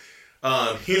from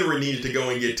Henry needed to go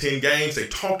and get 10 games. They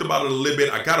talked about it a little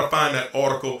bit. I got to find that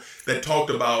article that talked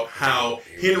about how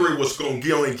Henry was going to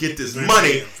go and get this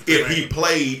money if he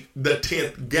played the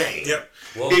 10th game. Yep.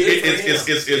 Well,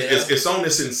 It's on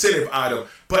this incentive item.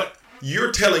 But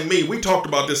you're telling me, we talked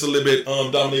about this a little bit,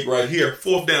 Dominique, right here.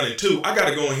 4th down and 2. I got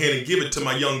to go ahead and give it to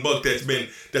my young buck that's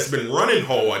been running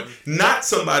hard, not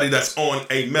somebody that's on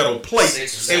a metal plate.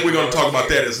 And we're going to talk about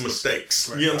that as mistakes.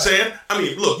 You know what I'm saying? I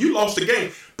mean, look, you lost the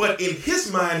game. But in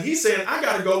his mind, he's saying, I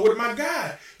got to go with my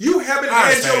guy. You haven't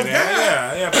had your guy.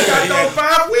 Yeah. I got those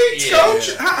 5 weeks, Yeah.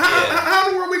 coach. How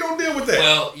in the world are we going to deal with that?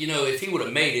 Well, if he would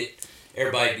have made it,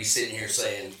 everybody'd be sitting here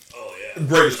saying, "Oh yeah,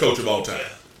 Greatest coach of all time.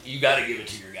 you got to give it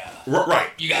to your guy." Right.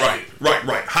 You gotta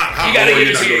Right. How You gotta are give you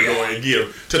it not to going to your go guy. and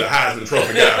give to the Heisman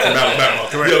Trophy guy from Alabama?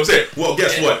 You know what I'm saying? Well,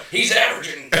 guess what? He's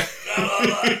averaging.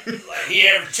 Like he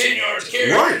averaged 10 yards a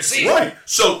carry. Right.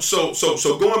 So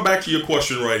going back to your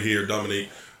question right here, Dominique,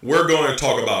 we're going to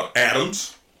talk about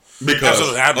Adams.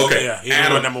 Because Absolutely. Yeah, he's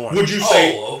Adam, number 1. Would you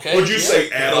say? okay. Would you say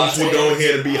Yeah. Adams would go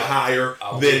ahead and be Yeah. higher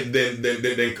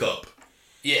than Cup?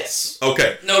 Yes.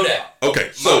 Okay. No doubt.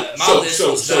 Okay. My list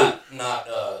was not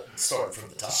starting from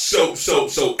the top.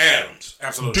 So Adams.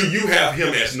 Absolutely. Do you have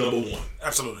him as number 1?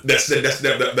 Absolutely. That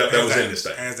was in this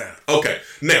thing. Hands down. Okay.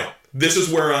 Now this is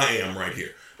where I am right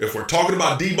here. If we're talking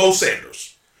about Debo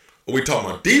Sanders, are we talking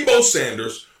about Debo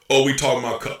Sanders or are we talking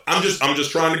about Cup? I'm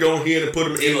just trying to go ahead and put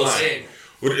him in Debo line. Samuel.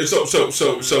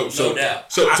 So No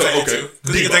doubt.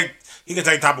 okay. He can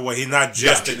take top away. He's not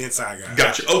just Gotcha. an inside guy.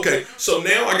 Gotcha. Okay. So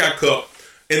now I got Cup,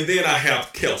 and then I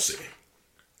have Kelsey.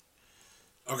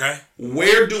 Okay.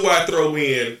 Where do I throw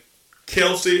in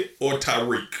Kelsey or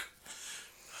Tyreek?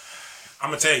 I'm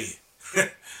gonna tell you.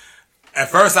 At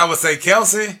first, I would say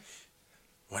Kelsey.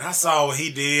 When I saw what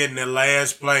he did in the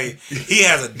last play, he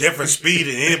has a different speed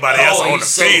than anybody else on the he's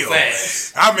so field.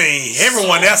 fast. I mean,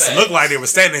 everyone else fast. looked like they were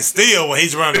standing still when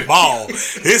he's running the ball.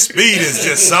 His speed is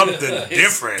just something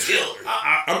different. Killer.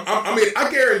 I mean, I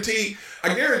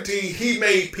guarantee he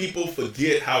made people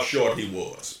forget how short he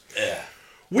was. Yeah.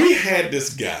 We had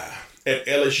this guy at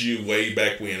LSU way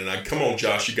back when, and come on,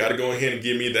 Josh, you got to go ahead and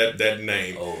give me that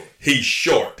name. Oh. He's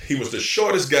short. He was the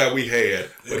shortest guy we had,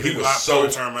 but he was so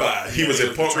fast. He was a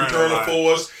punt returner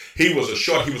for us. He was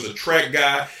a track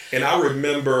guy, and I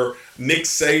remember Nick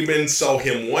Saban saw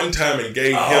him one time and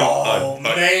gave him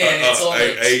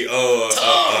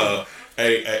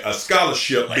a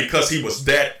scholarship because he was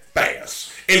that fast.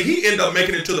 And he ended up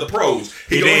making it to the pros.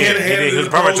 He went ahead and had it in the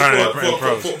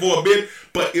pros for a bit,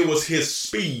 but it was his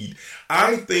speed.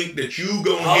 I think that you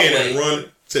go ahead and run.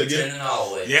 Say it again. Trenton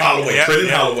Holloway. Yeah. Trenton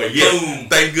Holloway. Yes. Boom.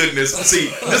 Thank goodness. See,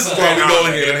 this is why we go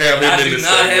ahead and have him I in do this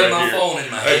not thing have right my here. phone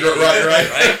in my head.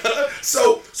 Right.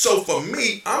 So for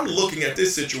me, I'm looking at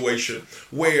this situation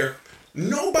where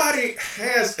nobody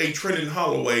has a Trenton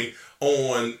Holloway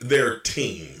on their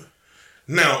team.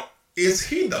 Now, is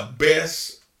he the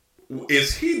best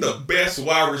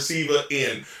wide receiver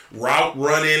in route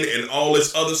running and all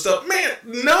this other stuff? Man,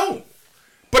 no.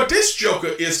 But this joker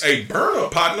is a burner,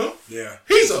 partner. Yeah.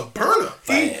 He's a burner.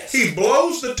 Fast. He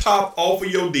blows the top off of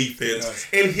your defense,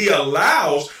 and he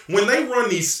allows, when they run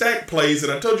these stack plays,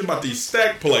 and I told you about these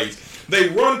stack plays, they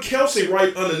run Kelsey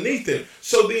right underneath it.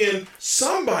 So then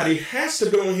somebody has to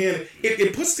go ahead.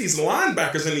 It puts these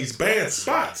linebackers in these bad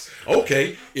spots.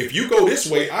 Okay, if you go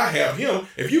this way, I have him.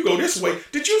 If you go this way,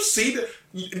 did you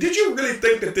really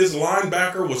think that this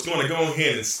linebacker was going to go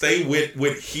ahead and stay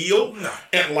with heel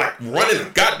and like running a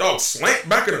goddamn slant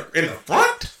back in the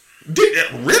front? Did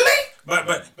it really?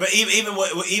 But even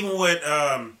with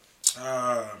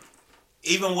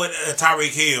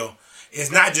Tyreek Hill,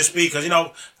 it's not just speed, because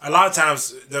a lot of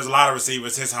times there's a lot of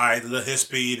receivers his height, his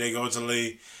speed, they go to the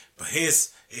league, but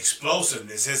his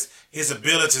explosiveness, his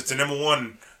ability to, number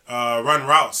one, run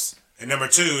routes, and number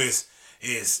two is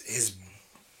his.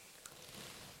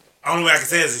 Only way I can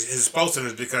say is his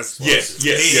explosiveness because yes.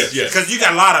 Because you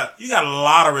got a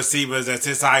lot of receivers that's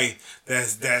his height,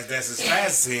 that's as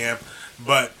fast as him,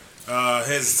 but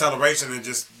his acceleration and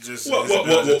just. Well,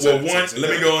 one. Let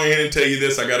me go ahead and tell you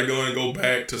this. I got to go and go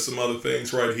back to some other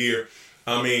things right here.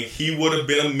 I mean, he would have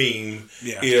been a meme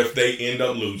if they end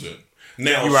up losing.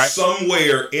 Now,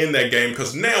 somewhere in that game,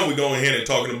 because now we're going ahead and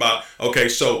talking about, okay,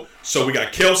 so we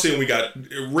got Kelsey and we got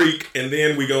Reek, and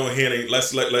then we go ahead and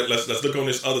let's look on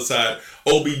this other side.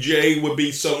 OBJ would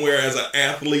be somewhere as an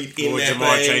athlete in that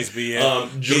Jamar thing. Chase be in.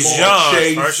 He's young,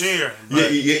 Chase, first year. You know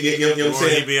what I'm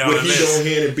saying? Would he go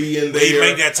ahead and be in there? He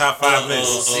make that top 5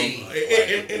 list.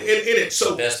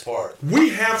 So best part.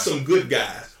 We have some good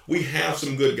guys.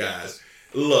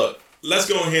 Look. Let's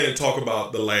go ahead and talk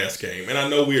about the last game. And I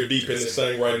know we're deep in this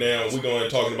thing right now. We're going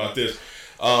and talking about this.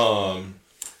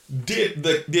 Did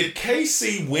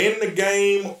KC win the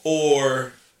game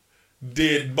or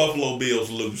did Buffalo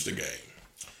Bills lose the game?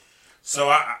 So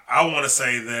I want to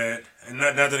say that, and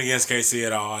nothing against KC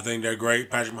at all. I think they're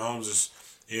great. Patrick Mahomes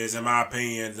is, in my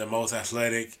opinion, the most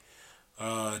athletic,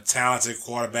 talented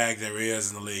quarterback there is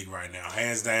in the league right now,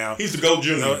 hands down. He's the GOAT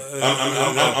junior.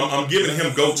 I'm giving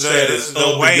him GOAT status.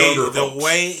 The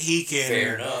way he can.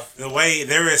 Fair enough. The way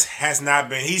has not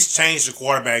been. He's changed the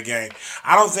quarterback game.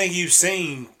 I don't think you've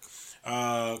seen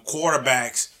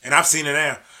quarterbacks, and I've seen it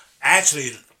now,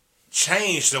 actually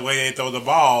change the way they throw the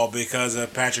ball because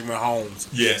of Patrick Mahomes.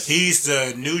 Yes. He's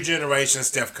the new generation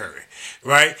Steph Curry,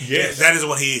 right? Yes. That is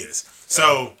what he is.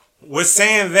 So with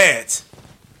saying that,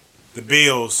 the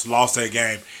Bills lost that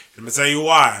game. Let me tell you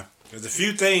why. There's a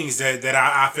few things that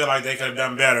I feel like they could have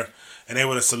done better, and they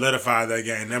would have solidified that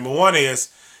game. Number one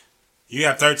is you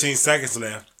have 13 seconds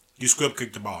left. You script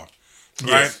kick the ball.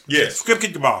 Right? Yes. Script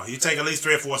kick the ball. You take at least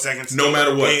 3 or 4 seconds. No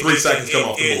matter what, 3 seconds come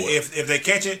off the board. If they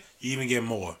catch it, you even get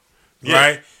more. Yeah.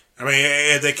 Right? I mean,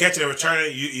 if they catch it and return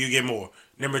it, you get more.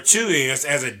 Number two is,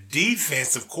 as a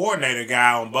defensive coordinator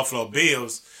guy on Buffalo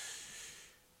Bills,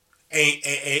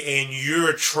 and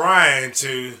you're trying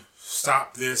to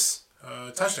stop this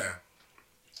touchdown.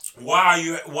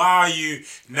 Why are you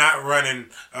not running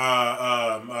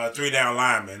 3 down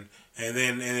linemen and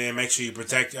then make sure you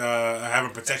protect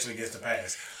having protection against the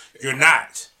pass? You're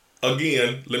not.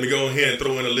 Again, let me go ahead and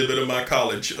throw in a little bit of my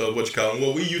college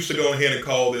what we used to go ahead and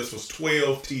call this was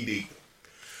 12 TD.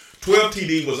 12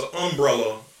 TD was an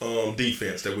umbrella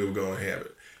defense that we were going to have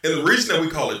it. And the reason that we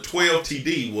call it 12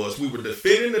 TD was we were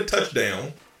defending the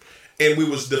touchdown and we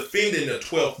was defending the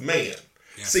 12th man.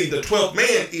 Yeah. See, the 12th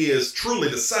man is truly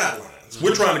the sidelines. Mm-hmm.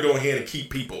 We're trying to go ahead and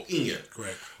keep people in.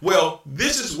 Correct. Well,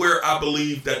 this is where I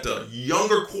believe that the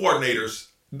younger coordinators,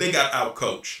 they got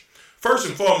out-coached. First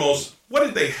and foremost, what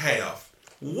did they have?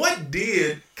 What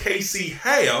did KC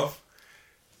have?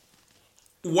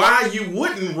 Why you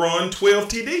wouldn't run 12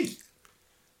 TD?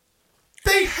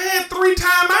 They had 3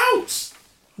 timeouts.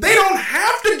 They don't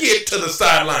have to get to the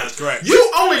sidelines. Correct.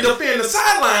 You only defend the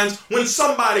sidelines when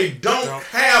somebody don't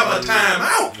have a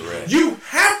timeout. Correct. You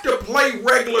have to play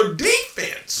regular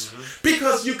defense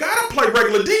because you got to play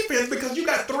regular defense because you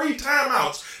got 3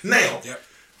 timeouts. Now,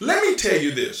 let me tell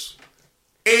you this.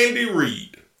 Andy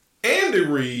Reid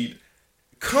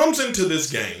comes into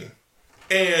this game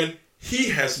and he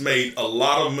has made a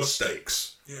lot of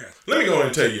mistakes. Yeah. Let me go ahead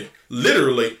and tell you,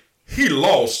 literally, he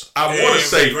lost, I want to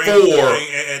say 4.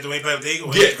 And when he played with the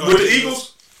Eagles? Yeah, with the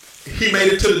Eagles, he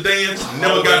made it to the dance,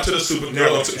 never got to the Super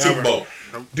Bowl.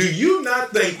 Do you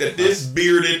not think that this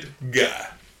bearded guy,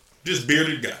 this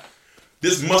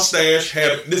mustache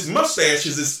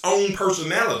is his own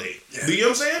personality? Yeah. Do you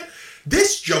know what I'm saying?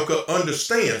 This joker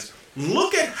understands.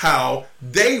 Look at how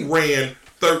they ran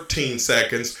 13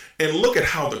 seconds, and look at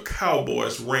how the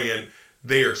Cowboys ran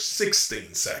their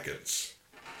 16 seconds.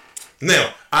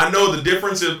 Now, I know the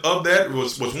difference of that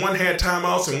was one had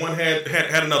timeouts and one had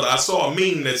another. I saw a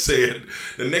meme that said,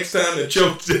 the next time that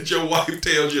your wife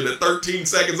tells you that 13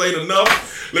 seconds ain't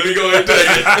enough, let me go ahead and tell you.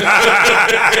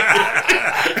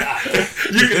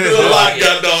 You can do a lot,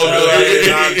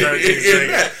 goddamn,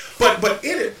 in that. But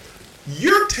in it,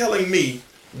 you're telling me,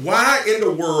 why in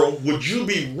the world would you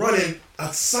be running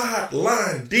a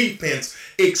sideline defense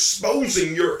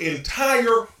exposing your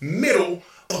entire middle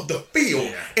of the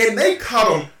field, and they caught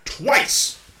him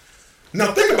twice?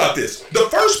 Now think about this. The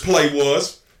first play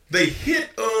was they hit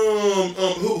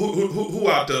who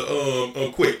out the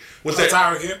quick? What's that?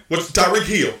 Tyreek Hill. What's Tyreek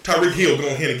Hill? Tyreek Hill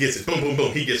going ahead and gets it. Boom, boom,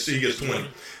 boom. He gets 20.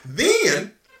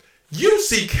 Then you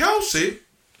see Kelsey.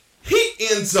 He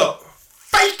ends up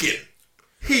faking.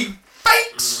 He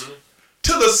fakes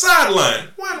to the sideline.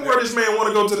 Why in the world does this man want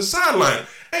to go to the sideline?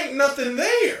 Ain't nothing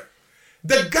there.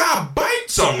 The guy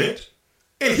bites on it,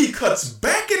 and he cuts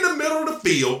back in the middle of the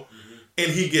field,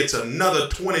 and he gets another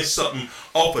 20-something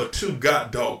off of 2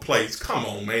 dog plays. Come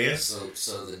on, man. So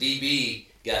the DB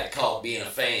got caught being a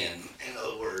fan, in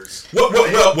other words. Well,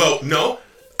 no.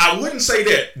 I wouldn't say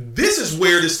that. This is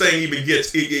where this thing even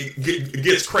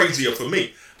gets crazier for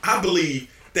me. I believe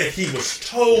that he was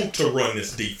told to run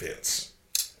this defense.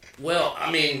 Well,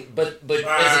 I mean, but as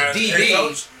a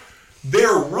DB,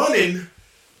 they're running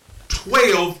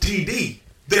 12 TD.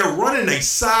 They're running a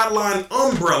sideline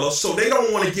umbrella, so they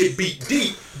don't want to get beat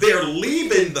deep. They're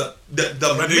leaving the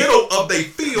middle of their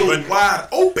field wide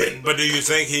open. But do you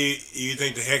think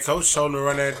the head coach told him to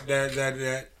run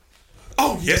that?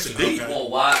 Oh yes, indeed. Okay. Well,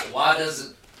 why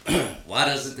doesn't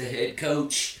the head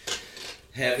coach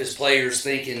have his players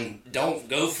thinking, don't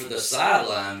go for the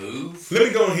sideline move? Let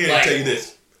me go ahead and tell you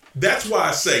this. That's why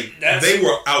I say they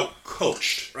were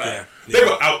out-coached. Right. Yeah. They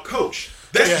were out-coached.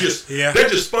 That's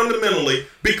just fundamentally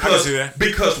because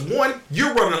one,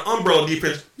 you're running an umbrella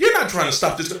defense. You're not trying to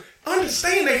stop this.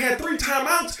 Understand they had 3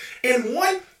 timeouts, and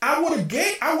one, I would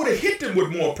have hit them with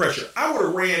more pressure. I would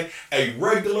have ran a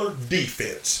regular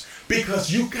defense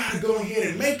because you got to go ahead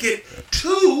and make it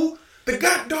to the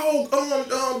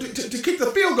to kick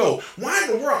the field goal. Why in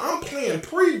the world I'm playing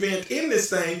prevent in this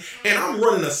thing and I'm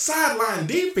running a sideline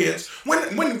defense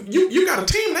when you got a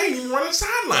team that ain't even running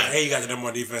sideline? Hey, you got the number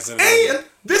 1 defense in And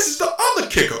this is the other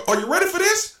kicker. Are you ready for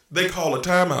this? They call a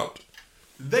timeout.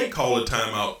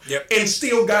 Yep. And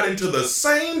still got into the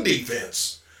same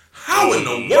defense. How in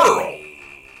the world?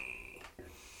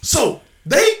 So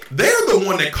they're the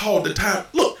one that called the time.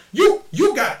 Look, you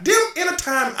got them in a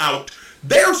timeout.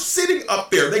 They're sitting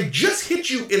up there. They just hit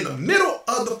you in the middle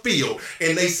of the field,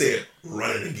 and they said,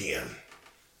 "Run it again."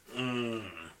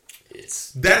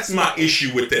 That's my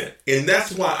issue with that, and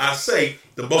that's why I say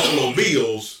the Buffalo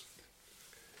Bills,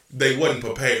 they wasn't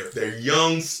prepared. Their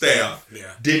young staff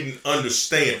didn't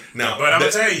understand. Now, but I'm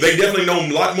gonna tell you, they definitely know a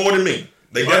lot more than me.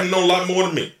 But I'm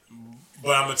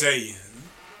gonna tell you,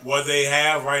 what they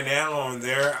have right now on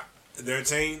their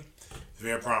team is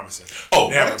very promising. Oh,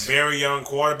 they have a very young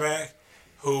quarterback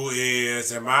who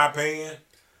is, in my opinion,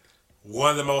 one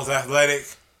of the most athletic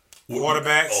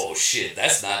quarterbacks. Oh shit,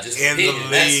 that's not just in opinion.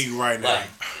 the league right now. Like,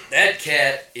 that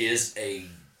cat is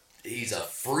he's a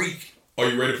freak. Are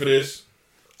you ready for this?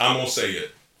 I'm gonna say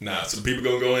it. Now, some people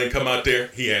gonna go in and come out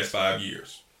there. He has 5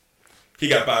 years. He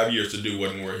got 5 years to do what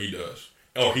and where he does.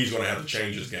 Or he's gonna have to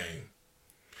change his game.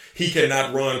 He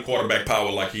cannot run quarterback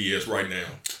power like he is right now.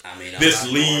 I mean, this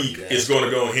league is going to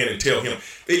go ahead and tell him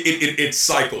it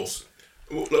cycles.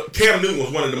 Cam Newton was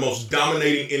one of the most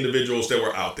dominating individuals that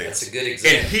were out there. That's a good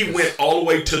example. And he went all the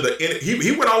way to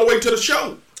he went all the way to the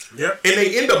show. Yep. And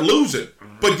they end up losing.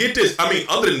 But get this, I mean,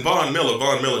 other than Von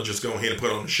Miller just go ahead and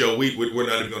put on the show. We're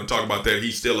not even going to talk about that.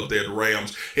 He's still up there at the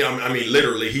Rams. I mean,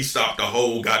 literally, he stopped the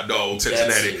whole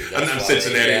Cincinnati,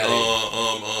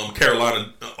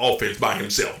 Carolina offense by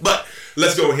himself. But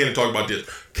let's go ahead and talk about this.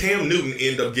 Cam Newton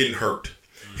ended up getting hurt.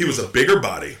 He was a bigger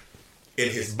body, and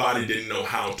his body didn't know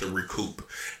how to recoup.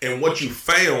 And what you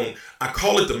found, I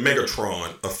call it the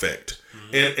Megatron effect.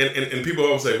 Mm-hmm. And people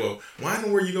always say, well, why in the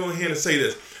world are you going ahead and say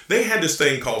this? They had this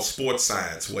thing called sports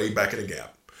science way back in the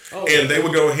Gap. Oh, and they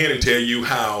would go ahead and tell you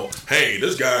how, hey,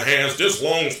 this guy has this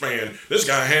long span. This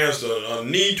guy has a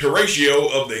knee to ratio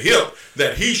of the hip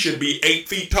that he should be 8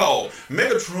 feet tall.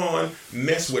 Megatron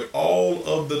messed with all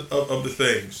of the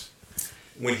things.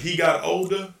 When he got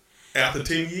older, after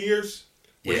 10 years,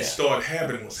 what he started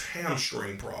having was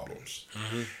hamstring problems.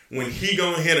 Mm-hmm. When he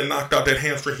go ahead and knocked out that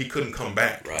hamstring, he couldn't come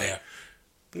back. Right.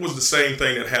 It was the same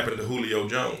thing that happened to Julio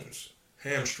Jones.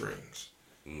 Hamstrings.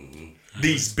 Mm-hmm.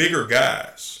 These bigger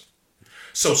guys.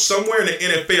 So somewhere in the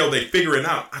NFL, they figuring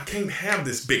out, I can't have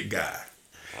this big guy.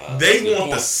 They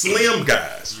want the slim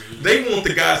guys. Mm-hmm. They want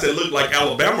the guys that look like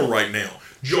Alabama right now.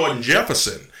 Jordan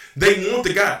Jefferson. They want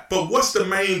the guy. But what's the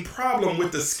main problem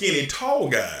with the skinny, tall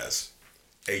guys?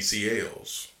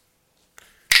 ACLs.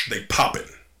 They popping.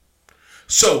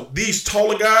 So these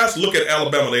taller guys, look at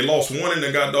Alabama. They lost one in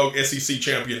the SEC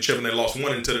championship, and they lost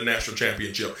one into the national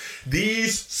championship.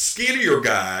 These skinnier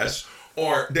guys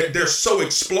they're so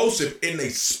explosive and they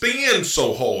spin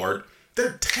so hard,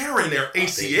 they're tearing their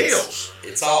ACLs.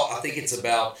 I think it's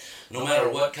about no matter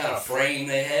what kind of frame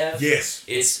they have. Yes.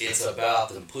 It's about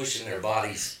them pushing their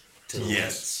bodies to the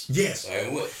limits. Yes.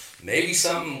 Maybe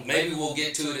we'll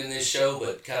get to it in this show,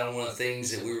 but kind of one of the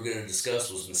things that we were going to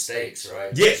discuss was mistakes,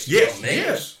 right? Yes.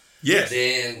 Yes.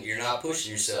 Then you're not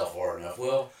pushing yourself hard enough.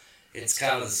 Well, it's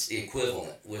kind of the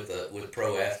equivalent with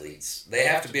pro athletes. They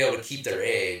have to be able to keep their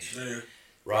edge,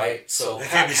 right? So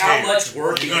how much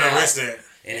working out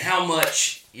and how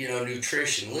much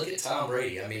nutrition. Look at Tom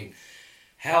Brady. I mean,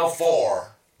 how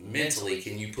far mentally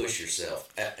can you push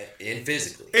yourself and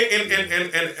physically?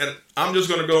 And I'm just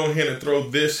going to go ahead and throw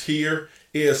this here.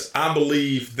 Is I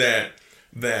believe that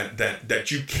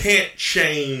you can't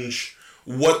change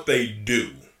what they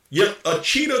do. Yep, a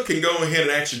cheetah can go ahead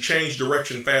and actually change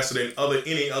direction faster than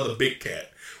any other big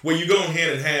cat. Where you go ahead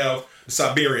and have the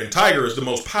Siberian tiger is the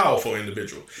most powerful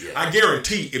individual. Yeah. I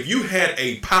guarantee if you had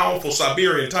a powerful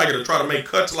Siberian tiger to try to make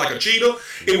cuts like a cheetah,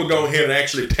 it would go ahead and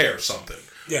actually tear something.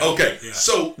 Yeah. Okay,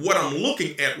 so what I'm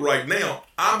looking at right now,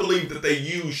 I believe that they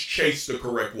use Chase the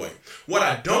correct way. What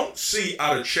I don't see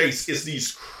out of Chase is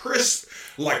these crisp,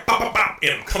 like pop, pop, pop,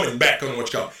 and I'm coming back on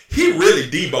what you call. He really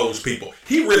debows people.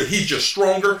 He's just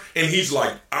stronger, and he's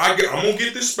like, I'm gonna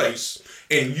get this space,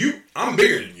 and I'm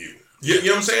bigger than you. You know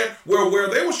what I'm saying? Where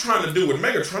they was trying to do with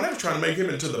Megatron, they was trying to make him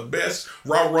into the best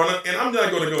route runner, and I'm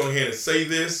not going to go ahead and say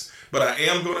this, but I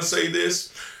am going to say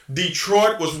this.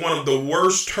 Detroit was one of the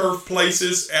worst turf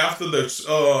places after the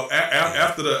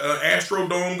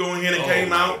Astrodome going in and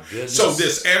came out. Goodness. So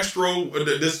this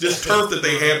this turf that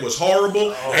they had was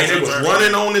horrible, and it was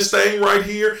running on this thing right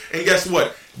here. And guess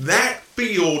what? That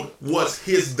field was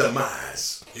his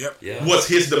demise. Yep. Yeah. Was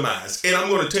his demise. And I'm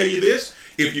going to tell you this.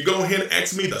 If you go ahead and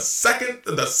ask me the second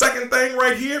thing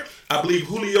right here, I believe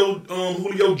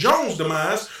Julio Jones'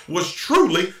 demise was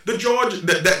truly the Georgia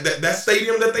that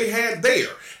stadium that they had there.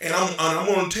 And I'm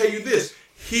going to tell you this: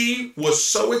 he was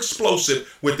so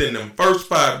explosive within the first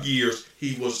 5 years,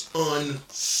 he was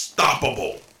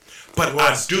unstoppable. But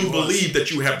I do believe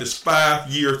that you have this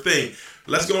 5-year thing.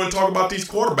 Let's go and talk about these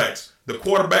quarterbacks. The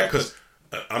quarterback, because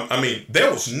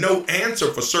there was no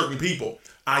answer for certain people.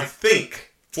 I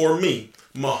think for me,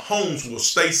 Mahomes will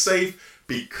stay safe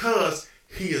because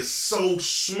he is so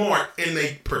smart and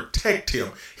they protect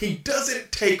him. He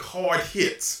doesn't take hard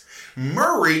hits.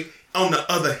 Murray, on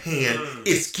the other hand,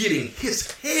 is getting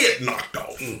his head knocked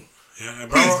off. Yeah,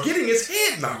 he's getting his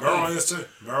head knocked off.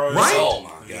 Right? Oh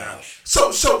my gosh.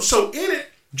 So in it,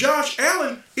 Josh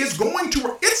Allen is going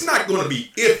to. It's not going to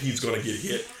be if he's going to get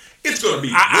hit. It's going to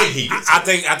be when he gets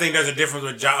hit. I think there's a difference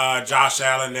with Josh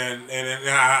Allen, and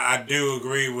I do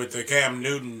agree with the Cam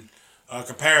Newton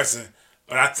comparison.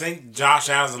 But I think Josh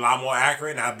Allen's a lot more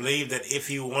accurate, and I believe that if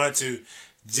he wanted to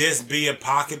just be a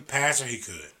pocket passer, he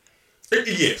could.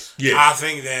 Yes. I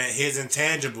think that his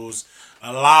intangibles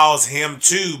allows him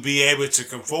to be able to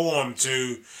conform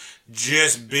to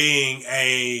just being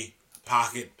a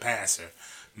pocket passer.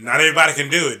 Not everybody can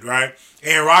do it, right?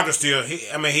 Aaron Rodgers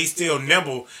he's still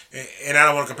nimble, and I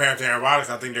don't want to compare him to Aaron Rodgers.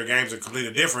 I think their games are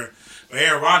completely different. But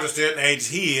Aaron Rodgers, still at the age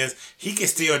he can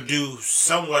still do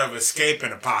somewhat of escape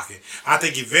in the pocket. I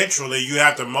think eventually you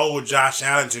have to mold Josh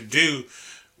Allen to do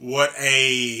what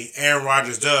Aaron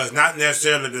Rodgers does. Not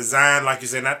necessarily design, like you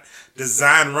said, not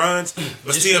design runs,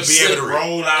 but just still be able to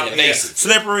roll out.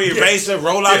 Slippery, evasive,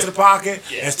 roll out to the pocket,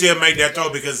 and still make that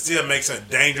throw because it still makes a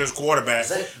dangerous quarterback.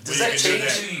 Does that change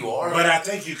who you are? But I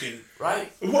think you can.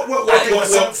 Right? For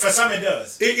some it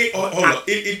does. Hold on.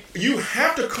 You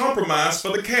have to compromise for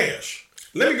the cash.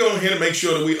 Let me go ahead and make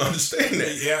sure that we understand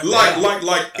that. Yeah.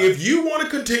 Like if you want to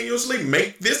continuously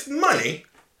make this money,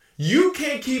 you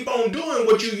can't keep on doing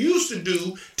what you used to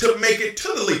do to make it to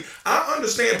the league. I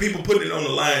understand people putting it on the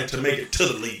line to make it to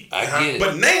the league. I get it.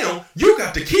 But now you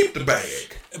got to keep the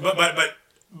bag. But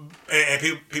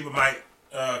people might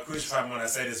crucify me when I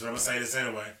say this, but I'm gonna say this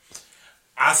anyway.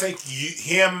 I think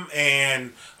him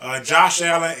and Josh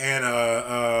Allen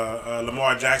and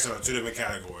Lamar Jackson are two different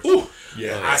categories. Ooh,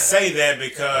 yeah. I say that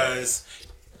because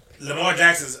Lamar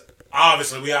Jackson's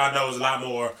obviously we all know is a lot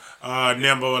more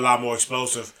nimble, a lot more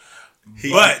explosive.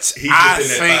 He's just in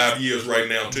that 5 years right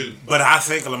now too. But I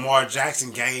think a Lamar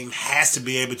Jackson game has to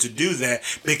be able to do that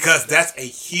because that's a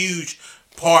huge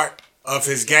part of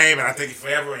his game, and I think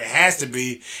forever it has to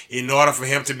be in order for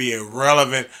him to be a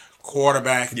relevant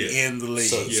quarterback in the league.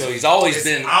 So he's always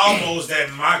been almost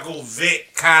that Michael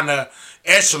Vick kind of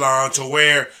echelon to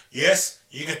where yes,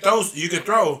 you can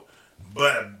throw,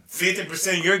 but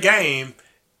 50% of your game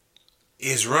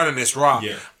is running this rock.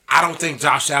 Yeah. I don't think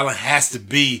Josh Allen has to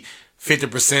be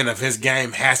 50% of his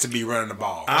game has to be running the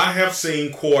ball. I have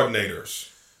seen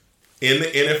coordinators in the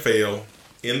NFL,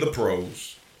 in the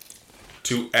pros,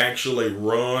 to actually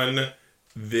run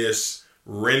this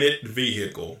rented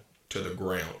vehicle to the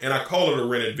ground. And I call it a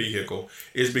rented vehicle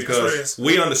is because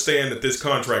we understand that this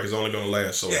contract is only going to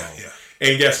last so long. Yeah.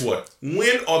 And guess what?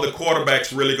 When are the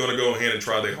quarterbacks really going to go ahead and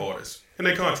try their hardest? in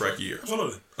their contract year.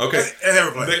 Absolutely. Okay. That's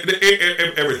every play.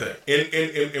 Everything.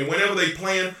 And whenever they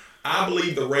plan, I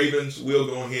believe the Ravens will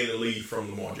go ahead and lead from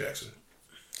Lamar Jackson.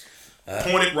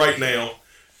 Point it right now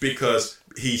because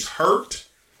he's hurt.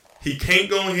 He can't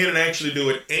go ahead and actually do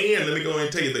it. And let me go ahead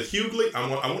and tell you, the Hughley, I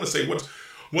want to say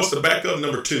what's the backup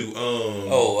number 2?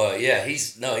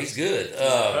 He's good.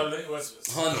 Hundley.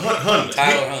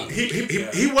 Tyler Huntley.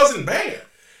 He wasn't bad.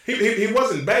 He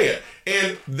wasn't bad,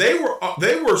 and they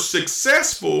were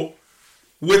successful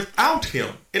without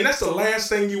him. And that's the last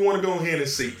thing you want to go ahead and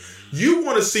see. You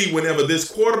want to see whenever this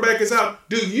quarterback is out.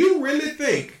 Do you really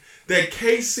think that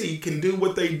KC can do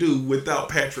what they do without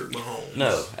Patrick Mahomes?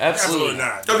 No, absolutely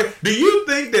not. Okay. Do you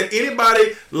think that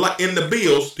anybody like in the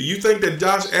Bills? Do you think that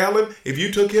Josh Allen, if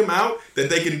you took him out, that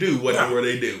they can do whatever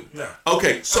they do? No.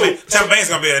 Okay. So Tampa Bay's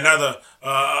gonna be another.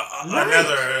 Right.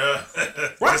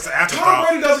 Just an afterthought. Tom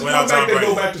Brady doesn't without come back. Tom They Brady.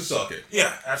 go back to sucking.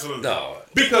 Yeah, absolutely. No.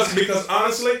 Because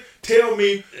honestly, tell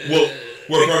me, will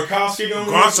Gronkowski going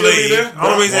Gronk's to be there? leave.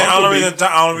 Only reason Right.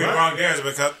 Gronk there is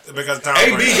because Tom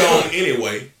AB Brady. gone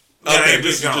anyway. Yeah, Okay,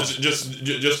 AB's gone.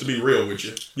 just to be real with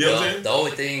you. You know what I'm saying? The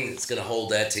only thing that's going to hold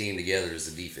that team together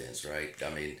is the defense, right? I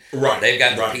mean, Right, they've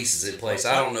got the right. pieces in place.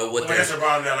 I don't know what Well, that's the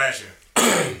problem there last year.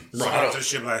 Right. To the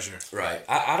ship last year. Right.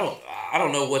 I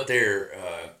don't know what their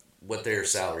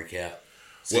salary cap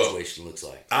situation looks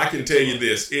like. I can tell you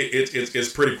this.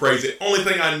 It's pretty crazy. Only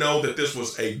thing I know that this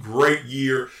was a great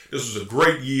year. This was a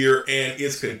great year, and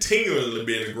it's continually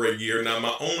been a great year. Now,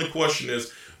 my only question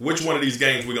is, which one of these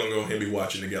games we're going to go ahead and be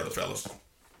watching together, fellas?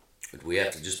 Do we have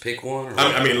to just pick one? Or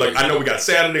I mean, look, I know we got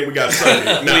Saturday, we got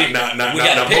Sunday. We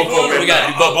gotta pick one, or we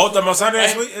gotta do both? Both of them on Sunday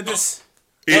this week? It just...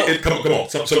 Come on.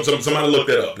 Somebody look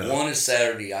that up now. One is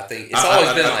Saturday, I think. It's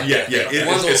always been like that. Yeah.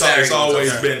 One's on It's Saturday, always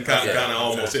one's on been kind of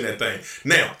almost in that thing.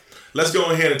 Now, let's go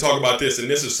ahead and talk about this. And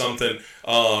this is something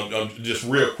just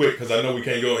real quick because I know we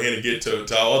can't go ahead and get to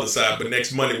our other side. But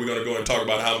next Monday, we're going to go and talk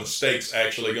about how mistakes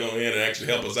actually go in and actually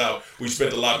help us out. We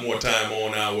spent a lot more time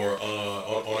on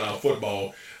our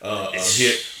football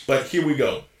hit. But here we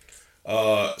go.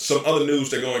 Some other news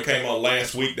that came out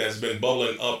last week that's been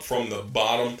bubbling up from the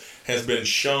bottom has been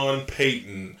Sean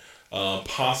Payton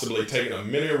possibly taking a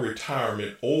mini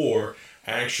retirement or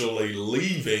actually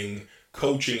leaving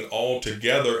coaching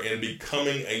altogether and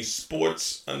becoming a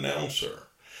sports announcer.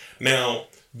 Now,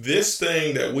 this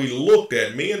thing that we looked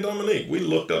at, me and Dominique, we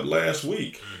looked up last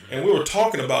week, and we were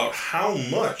talking about how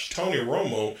much Tony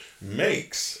Romo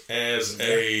makes as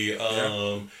a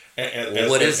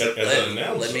as an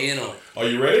announcer. Let me in on it. Are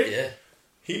you ready? Yeah.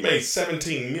 He made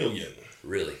 $17 million.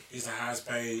 Really? He's the highest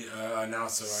paid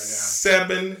announcer right now.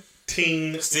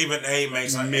 17 Stephen A.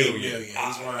 makes like $8 million. He's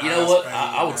one of the You know what?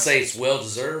 highest paid I would say it's well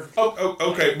deserved. Oh,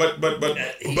 okay, but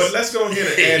let's go ahead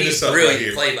and add this up right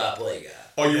here. Play-by-play guy.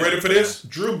 Are you ready for this?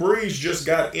 Drew Brees just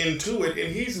got into it,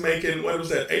 and he's making, what was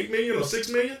that, $8 million or $6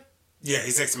 million? Yeah,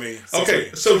 he's $6 million.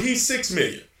 Okay, so he's $6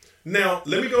 million. Now,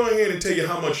 let me go ahead and tell you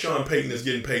how much Sean Payton is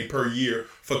getting paid per year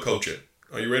for coaching.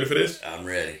 Are you ready for this? I'm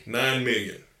ready. $9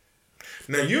 million.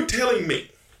 Now, you're telling me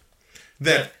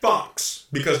that Fox,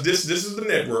 because this is the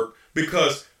network,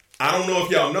 because I don't know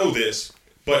if y'all know this,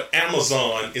 but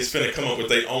Amazon is finna come up with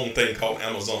their own thing called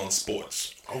Amazon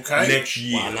Sports. Okay. Next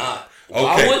year. Why not? Okay.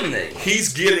 Why wouldn't they?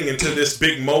 He's getting into this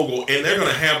big mogul, and they're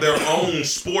gonna have their own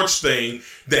sports thing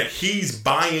that he's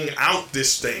buying out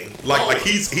this thing. Like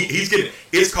he's getting.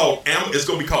 It's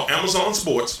gonna be called Amazon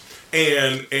Sports,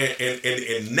 and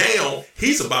now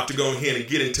he's about to go ahead and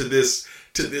get into this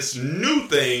new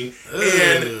thing,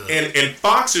 and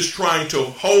Fox is trying to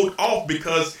hold off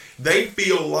because they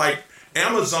feel like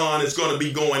Amazon is going to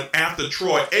be going after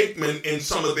Troy Aikman and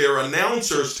some of their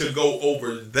announcers to go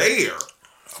over there.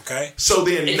 Okay. So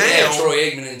then And now, you have Troy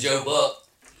Aikman and Joe Buck.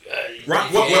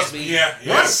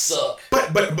 Yeah. Suck.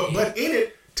 But in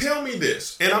it, tell me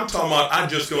this, and I'm talking about I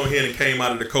just go ahead and came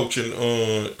out of the coaching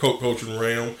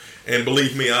realm, and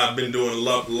believe me, I've been doing a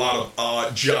lot of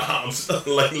odd jobs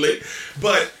lately.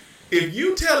 But if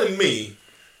you telling me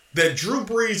that Drew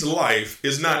Brees' life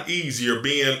is not easier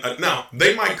being now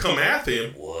they might come after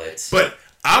him. What? But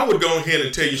I would go ahead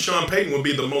and tell you Sean Payton would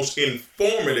be the most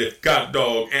informative god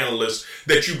dog analyst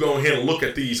that you go ahead and look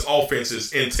at these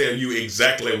offenses and tell you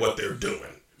exactly what they're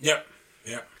doing. Yep.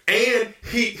 And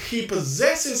he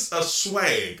possesses a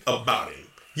swag about him.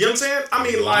 You know what I'm saying? I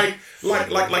mean, like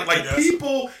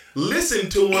people listen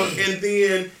to him, and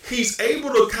then he's able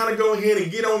to kind of go ahead and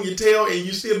get on your tail, and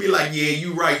you still be like, "Yeah,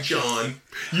 you right, John.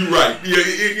 You right.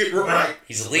 Yeah, right."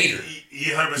 He's a leader.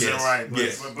 You're 100% right.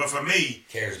 But for me,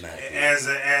 Charismatic. as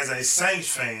a Saints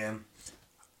fan,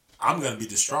 I'm gonna be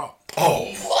distraught. Oh,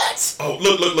 What? oh,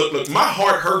 look! My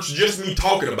heart hurts just me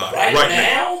talking about it right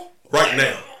now. right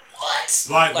now. What?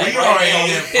 Like we are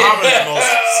in probably the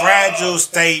most fragile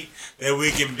state that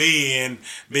we can be in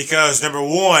because number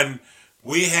one,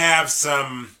 we have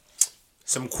some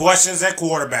questions at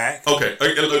quarterback. Okay,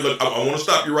 look, I want to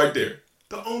stop you right there.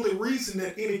 The only reason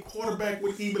that any quarterback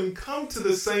would even come to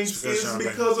the Saints is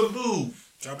because of who?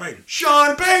 Sean Payton.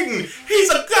 Sean Payton. He's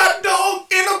a goddamn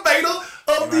innovator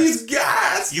of these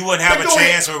guys. You wouldn't have a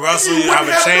chance with Russell. You have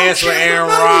a chance with Aaron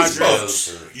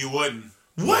Rodgers. You wouldn't.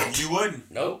 What? You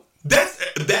wouldn't. Nope.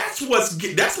 That's what's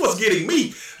getting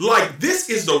me. Like, this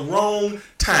is the wrong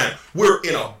time. We're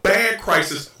in a bad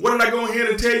crisis. What did I go ahead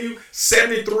and tell you?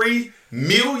 73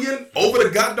 million over the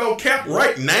goddamn cap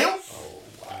right now.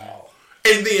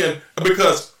 And then,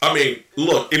 because, I mean,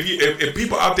 look, if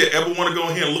people out there ever want to go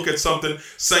ahead and look at something,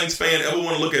 Saints fan ever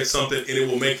want to look at something and it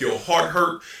will make your heart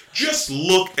hurt, just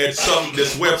look at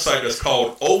this website that's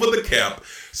called Over the Cap.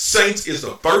 Saints is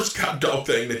the first dog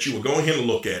thing that you will go ahead and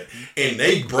look at, and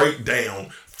they break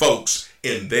down folks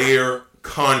in their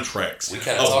contracts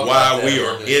of why we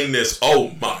are in this. Oh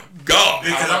my God!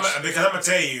 Because I'm gonna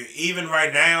tell you, even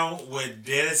right now with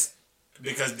Dennis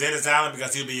Allen,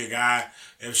 because he'll be your guy.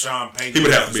 If Sean Payton, he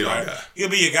would have to be our guy. He'll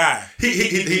be your guy.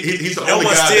 He's the only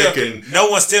guy that can. No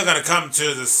one's still gonna come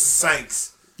to the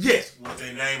Saints. Yes, with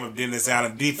the name of Dennis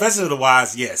Allen. Defensively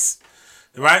wise, yes.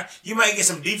 Right? You might get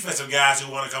some defensive guys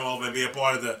who want to come over and be a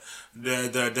part of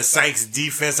the Saints'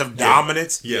 defensive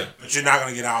dominance. Yeah. But you're not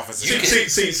going to get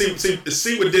offensive.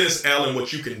 See with Dennis Allen,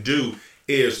 what you can do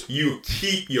is you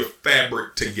keep your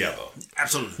fabric together.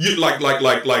 Absolutely. You like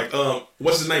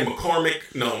what's his name?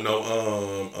 McCormick? No.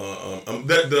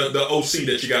 The OC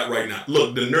that you got right now.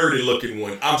 Look, the nerdy looking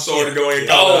one. I'm sorry to go ahead and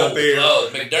call it out there.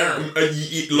 McDermott.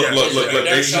 Look.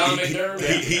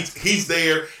 He's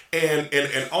there.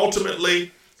 And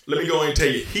ultimately, let me go ahead and tell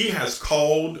you, he has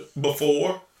called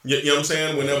before. You know what I'm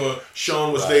saying? Whenever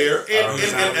Sean was there.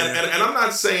 And I'm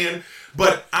not saying,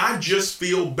 but I just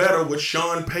feel better with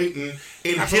Sean Payton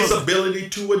in his ability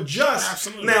to adjust.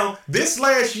 Absolutely. Now, this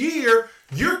last year,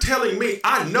 you're telling me,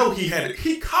 I know he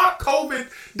caught COVID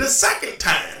the second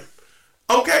time.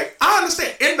 Okay? I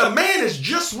understand. And the man is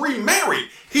just remarried.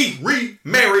 He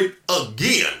remarried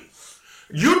again.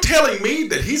 You're telling me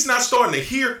that he's not starting to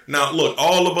hear? Now, look,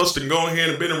 all of us can go ahead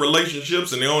and been in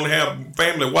relationships and they don't have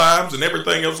family wives and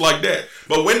everything else like that.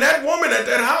 But when that woman at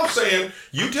that house saying,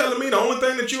 you telling me the only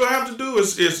thing that you have to do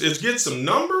is get some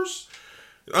numbers?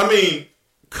 I mean,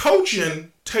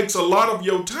 coaching takes a lot of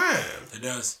your time. It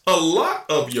does. A lot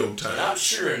of your time. And I'm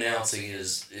sure announcing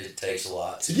it takes a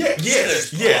lot too. Yeah,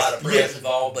 there's a lot of press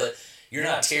involved, but you're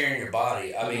not tearing your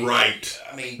body. I mean, right.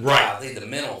 I think the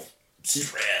mental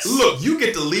stress. Look, you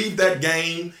get to leave that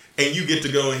game and you get to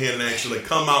go ahead and actually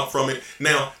come out from it.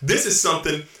 Now, this is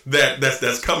something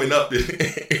that's coming up in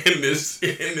this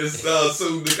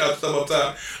soon to come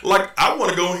sometime. Like, I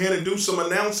want to go ahead and do some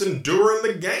announcing during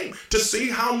the game to see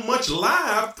how much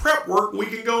live prep work we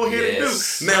can go ahead and do.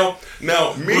 Now,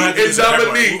 me and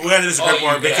Dominique, we have to do some prep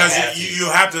work because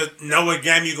you have to know what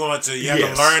game you're going to. You have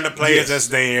to learn the players that's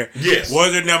there. Yes.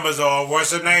 What their numbers are, what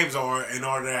their names are, in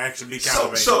order to actually be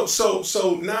calibrated.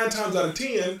 So 9 times out of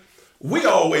 10. We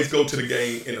always go to the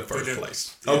game in the first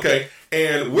place, okay?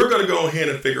 And we're going to go ahead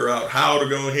and figure out how to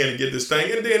go ahead and get this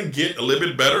thing and then get a little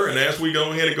bit better. And as we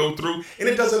go ahead and go through, and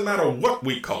it doesn't matter what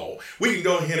we call. We can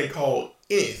go ahead and call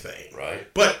anything.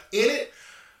 Right. But in it,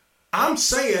 I'm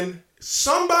saying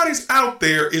somebody's out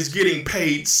there is getting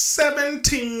paid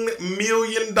 $17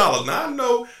 million. Now, I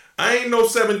know I ain't no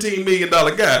 $17 million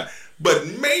guy, but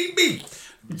maybe...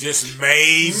 Just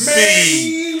maybe.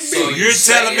 So you're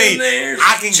telling me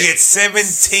I can get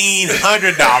 $1,700 and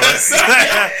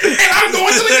I'm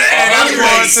going to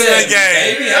the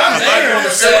game. Maybe I'm there on a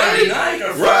Saturday night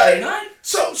or Friday night.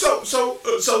 So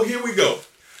here we go.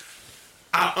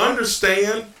 I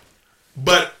understand,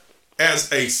 but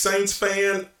as a Saints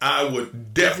fan, I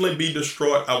would definitely be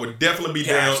distraught. I would definitely be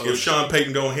down if Sean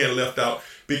Payton go ahead and left out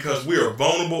because we are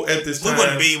vulnerable at this time. We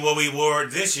wouldn't be what we were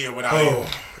this year without him.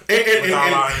 With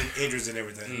all our injuries and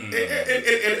everything.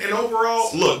 And overall,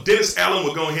 look, Dennis Allen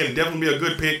would go ahead and definitely be a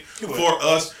good pick for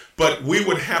us, but we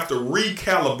would have to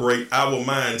recalibrate our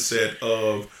mindset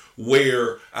of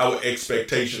where our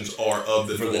expectations are of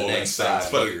the New Orleans Saints.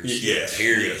 But yes. But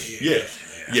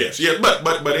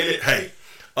in it, hey,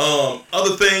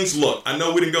 other things. Look, I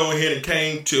know we didn't go ahead and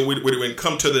we didn't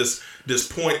come to this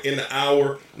point in the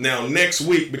hour. Now next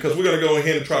week, because we're gonna go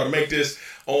ahead and try to make this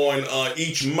on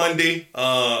each Monday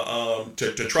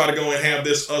to try to go and have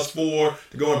us four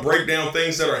to go and break down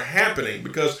things that are happening,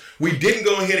 because we didn't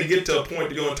go ahead and get to a point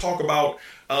to go and talk about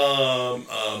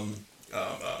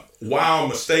Wow,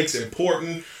 mistakes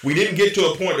important. We didn't get to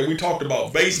a point that we talked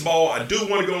about baseball. I do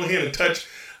want to go ahead and touch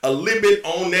a little bit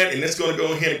on that, and it's going to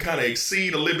go ahead and kind of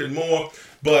exceed a little bit more.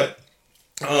 But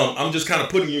I'm just kind of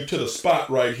putting you to the spot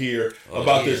right here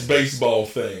about this baseball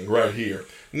thing right here.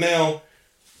 Now,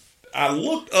 I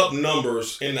looked up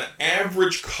numbers in the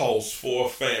average cost for a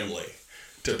family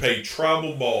to pay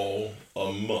travel ball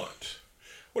a month.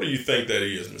 What do you think that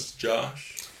is, Mr.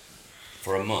 Josh?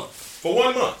 For a month. For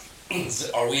 1 month.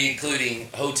 Are we including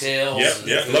hotels?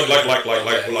 Yeah. Like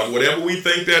whatever we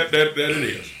think that it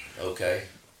is. Okay.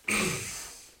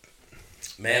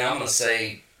 Man, I'm gonna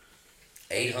say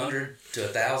 800 to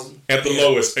 1,000. At the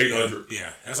lowest, 800.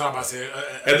 Yeah, that's all I'm about to say.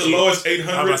 At the lowest,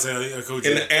 800. I'm about to say, Coach.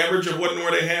 In the average of what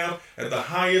more they have, at the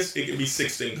highest, it can be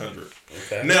 1,600.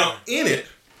 Okay. Now, in it,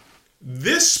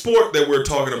 this sport that we're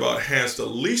talking about has the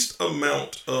least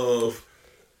amount of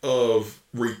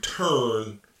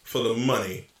return for the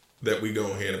money that we go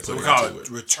ahead and put So we into call it. it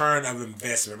return of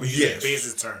investment. We use Yes. a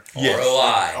business term. Yes.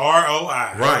 ROI.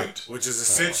 ROI. Right. Which is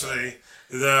essentially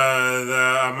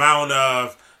the amount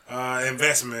of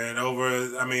investment over,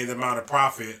 the amount of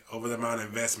profit over the amount of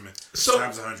investment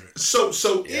times 100. So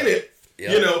in it,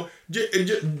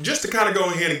 just to kind of go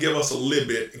ahead and give us a little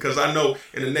bit, because I know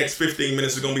in the next 15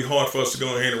 minutes it's going to be hard for us to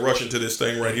go ahead and rush into this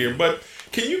thing right here. But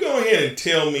can you go ahead and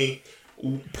tell me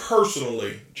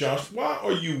personally, Josh, why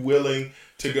are you willing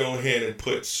to go ahead and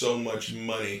put so much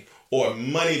money or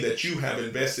money that you have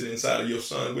invested inside of your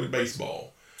son with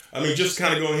baseball? I mean, just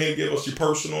kind of go ahead and give us your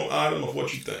personal item of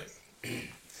what you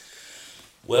think.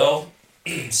 Well,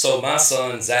 so my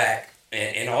son Zach,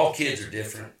 and all kids are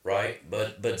different, right?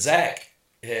 But Zach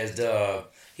has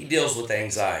he deals with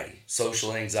anxiety,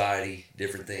 social anxiety,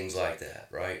 different things like that,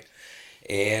 right?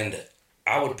 And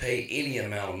I would pay any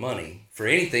amount of money for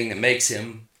anything that makes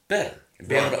him better and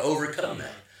be able to overcome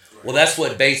that. Well, that's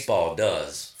what baseball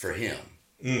does for him,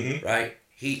 right?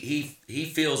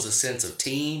 He feels a sense of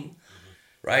team,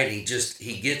 right? He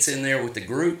gets in there with the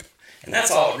group, and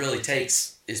that's all it really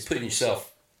takes is putting yourself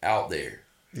out there.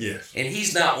 Yes. And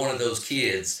he's not one of those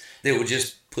kids that would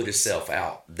just put himself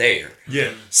out there.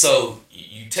 Yeah. So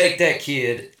you take that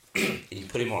kid and you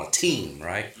put him on a team,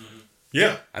 right?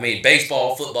 Yeah. I mean,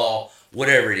 baseball, football,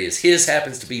 whatever it is. His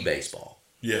happens to be baseball.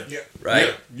 Yeah.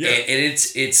 Right? Yeah. And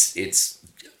it's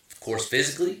of course,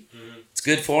 physically, it's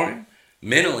good for him.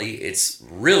 Mentally, it's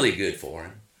really good for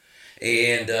him.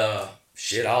 And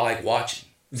I like watching.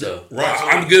 So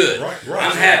I'm good. Right.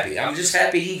 I'm happy. I'm just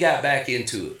happy he got back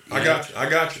into it. I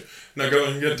got you. Now go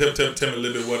ahead and tell me a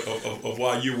little bit of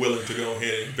why you're willing to go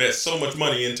ahead and invest so much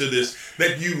money into this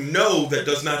that you know that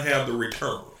does not have the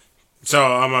return. So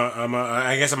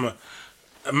I guess I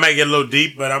might get a little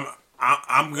deep, but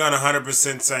I'm gonna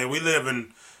 100% say we live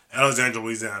in Alexandria,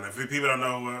 Louisiana. If people don't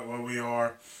know where we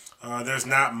are, there's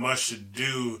not much to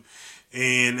do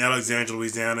in Alexandria,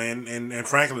 Louisiana, and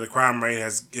frankly, the crime rate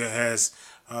has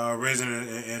risen and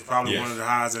it's probably one of the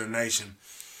highest in the nation.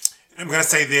 I'm gonna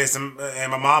say this, and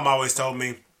my mom always told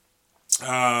me,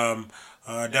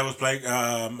 "Devil's play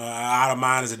out of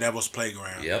mind is a devil's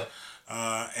playground." Yep.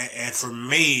 And for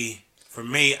me,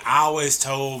 I always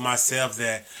told myself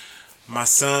that my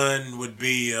son would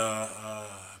be a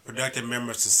productive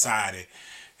member of society,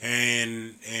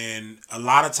 and a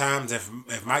lot of times if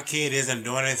my kid isn't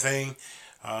doing anything,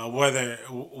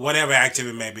 whatever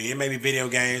activity it may be video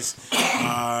games.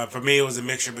 For me, it was a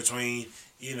mixture between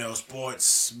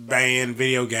sports, band,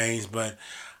 video games, but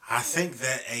I think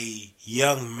that a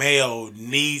young male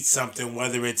needs something,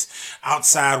 whether it's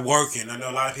outside working. I know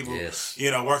a lot of people,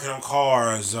 working on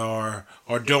cars or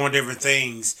doing different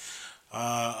things.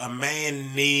 A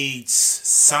man needs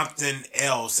something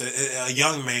else. A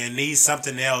young man needs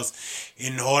something else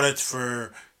in order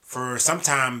for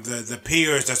sometimes the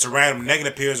peers that surround him,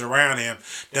 negative peers around him,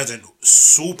 doesn't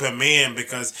swoop him in,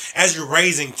 because as you're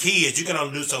raising kids, you can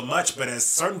only do so much, but at a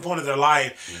certain point of their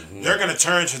life, they're going to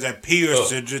turn to their peers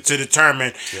to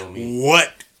determine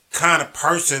what kind of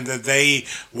person that they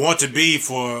want to be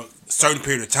for a certain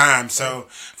period of time. So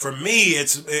for me,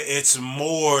 it's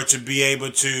more to be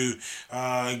able to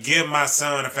give my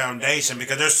son a foundation,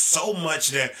 because there's so much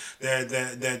that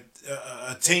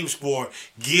a team sport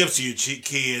gives you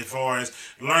kids, as far as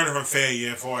learning from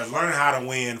failure, as far as learning how to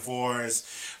win, as far as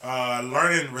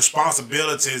learning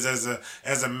responsibilities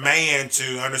as a man,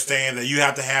 to understand that you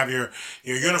have to have your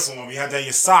uniform, you have to have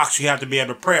your socks, you have to be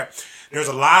able to prep. There's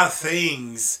a lot of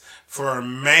things for a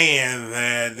man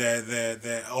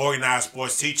that organized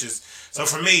sports teaches. So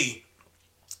for me,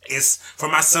 it's for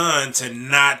my son to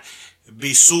not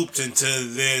be souped into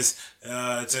this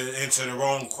into the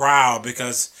wrong crowd,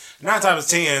 because 9 times out of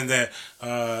 10 that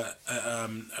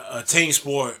a team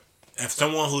sport if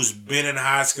someone who's been in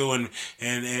high school and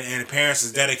parents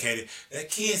is dedicated, that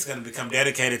kid's going to become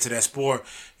dedicated to that sport,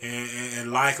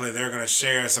 and likely they're going to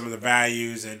share some of the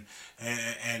values and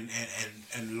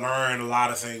learn a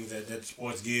lot of things that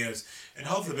sports gives, and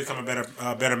hopefully become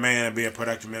a better man and be a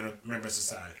productive member of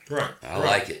society. Right. I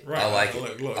like it. Right. I like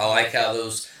it. Look. I like how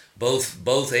those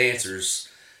both answers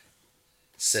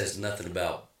says nothing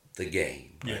about the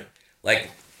game. Yeah. Like,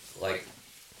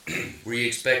 were you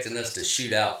expecting us to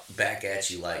shoot out back at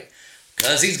you like,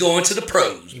 cause he's going to the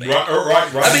pros, man? Right.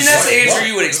 I mean, that's the answer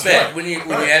you would expect Right. when you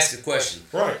ask a question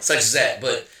Right. such as that.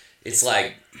 But it's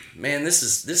like, man, this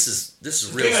is real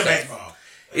Speaking of stuff. baseball,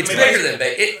 It's bigger than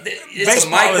baseball. It's a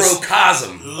Baseball is-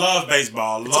 microcosm. love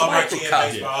baseball. It's a Love my kid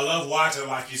microcosm. baseball. I love watching,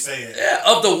 like you said. Yeah,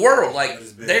 of the world. Like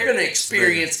It's big. they're gonna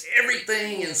experience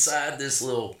everything inside this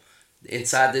game.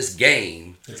 Inside this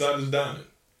diamond.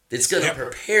 It's gonna Yep.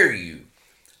 prepare you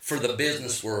for the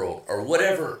business world or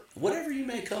whatever you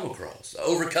may come across.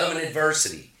 Overcoming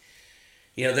adversity.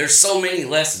 You know, there's so many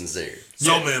lessons there.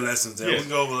 So many lessons there. Yes. We can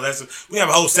go over the lessons. We have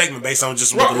a whole segment based on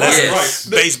just what the Right, lessons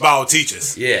right. baseball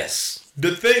teaches. Yes.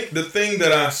 The thing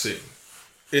that I see,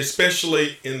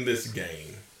 especially in this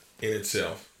game in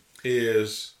itself,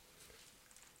 is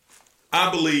I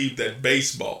believe that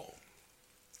baseball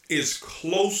is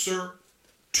closer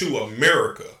to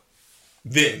America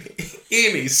than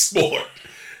any sport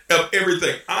of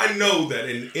everything. I know that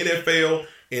in NFL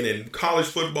and in college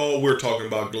football, we're talking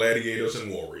about gladiators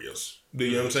and warriors. Do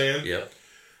you know what I'm saying? Yep.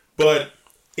 But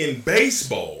in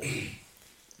baseball,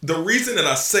 the reason that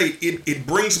I say it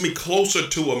brings me closer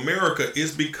to America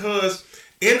is because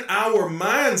in our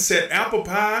mindset, apple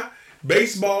pie,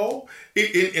 baseball,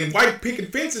 and white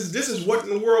picket fences, this is what in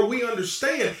the world we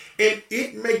understand. And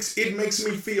it makes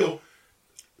me feel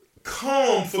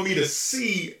calm for me to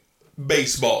see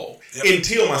baseball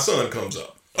until my son comes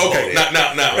up. Okay,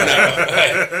 now.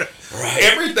 Right.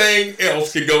 Everything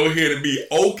else can go ahead and be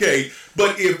okay.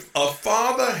 But if a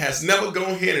father has never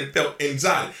gone ahead and felt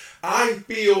anxiety, I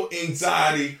feel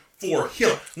anxiety for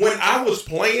him. When I was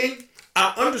playing,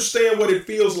 I understand what it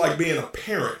feels like being a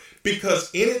parent,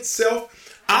 because in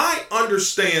itself, I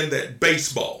understand that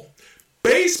baseball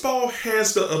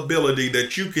has the ability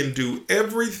that you can do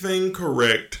everything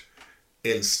correct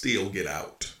and still get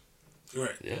out.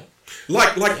 Right. Yeah.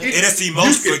 Like And it's the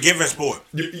most forgiving sport.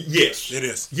 Yes, It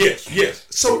is. Yes.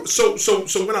 So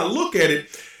when I look at it,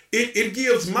 it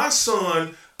gives my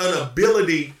son an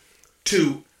ability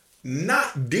to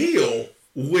not deal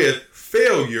with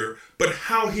failure, but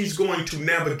how he's going to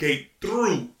navigate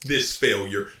through this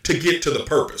failure to get to the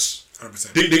purpose.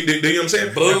 100%. Do you know what I'm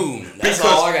saying? Boom. That's Because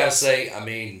all I gotta say. I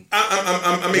mean,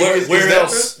 I mean,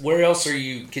 where else are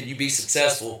you? Can you be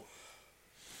successful?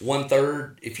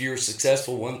 1/3. If you're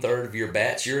successful 1/3 of your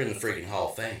bats, you're in the freaking Hall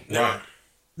of Fame. Right.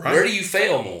 Where do you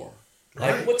fail more?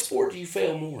 Like, Right. what sport do you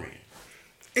fail more in?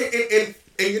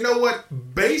 And you know what?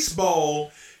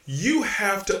 Baseball, you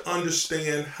have to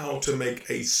understand how to make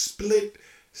a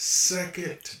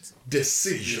split-second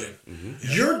decision.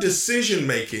 Mm-hmm. Your decision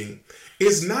making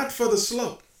is not for the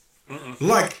slow.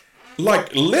 Like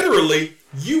literally,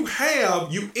 you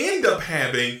end up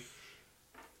having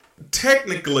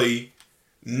technically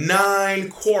 9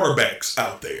 quarterbacks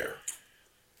out there,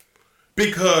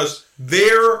 because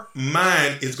their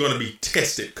mind is going to be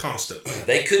tested constantly.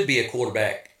 They could be a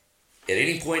quarterback at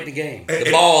any point in the game. The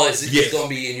And- ball is yes. going to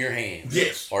be in your hands.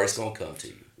 Yes. Or it's going to come to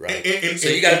you. Right. And So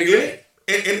you got to be ready.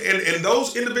 And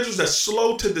those individuals that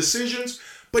slow to decisions,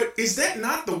 but is that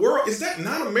not the world? Is that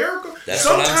not America? That's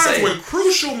what I'm Sometimes saying. when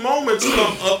crucial moments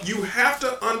come up, you have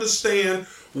to understand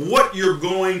what you're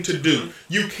going to do.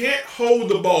 You can't hold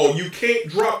the ball. You can't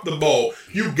drop the ball.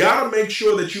 You got to make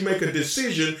sure that you make a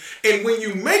decision. And when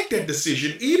you make that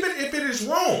decision, even if it is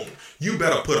wrong, you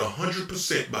better put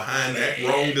 100% behind that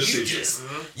wrong decision.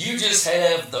 You just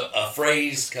have a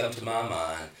phrase come to my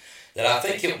mind that I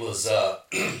think it was,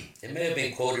 it may have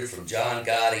been quoted from John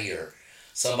Gotti or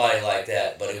somebody like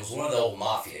that, but it was one of the old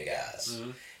mafia guys.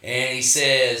 And he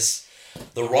says,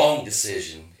 the wrong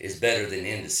decision is better than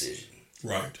indecision.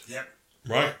 Right. Yep.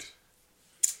 Right.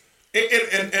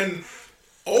 And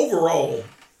overall,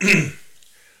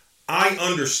 I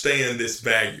understand this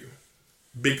value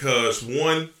because,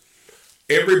 one,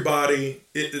 everybody,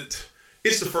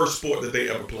 it's the first sport that they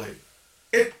ever played.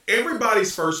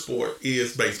 Everybody's first sport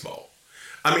is baseball.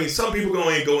 I mean, some people go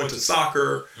into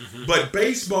soccer, but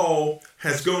baseball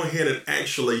has gone ahead and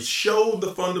actually showed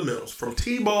the fundamentals, from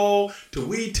T-ball to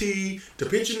Wii T to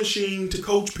pitching machine to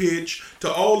coach pitch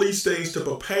to all these things to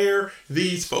prepare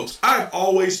these folks. I've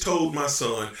always told my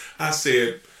son, I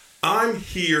said, I'm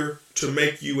here to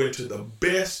make you into the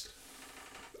best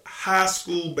high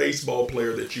school baseball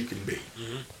player that you can be.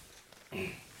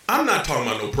 I'm not talking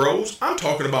about no pros. I'm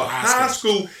talking about high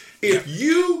school. If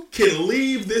you can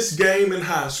leave this game in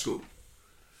high school,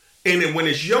 and then when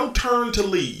it's your turn to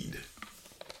lead,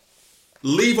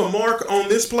 leave a mark on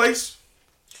this place,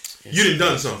 you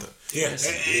done something. Yeah,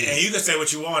 and you can say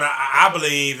what you want. I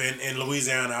believe in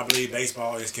Louisiana. I believe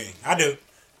baseball is king. I do.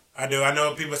 I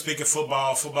know people speak of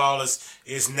football. Football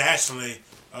is nationally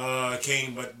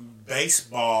king, but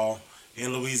baseball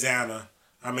in Louisiana.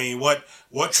 I mean, what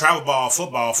travel ball,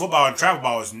 football and travel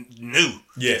ball is new.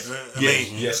 Yes,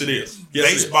 yes, it is. Yes,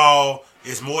 baseball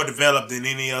is more developed than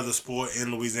any other sport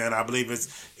in Louisiana. I believe it's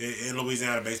in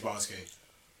Louisiana. Baseball is king.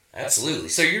 Absolutely.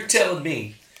 So you're telling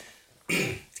me,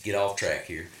 to get off track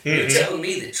here, you're telling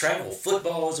me that travel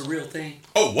football is a real thing?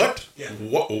 Oh, what? Yeah.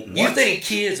 What? You think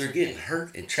kids are getting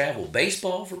hurt in travel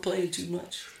baseball for playing too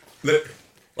much?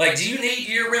 Like, do you need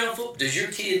year-round football? Does your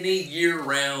kid need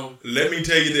year-round? Let me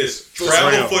tell you this.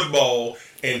 Travel football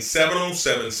and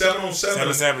 7-on-7.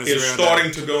 7-on-7 is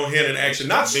starting to go ahead in action.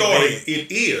 Not starting,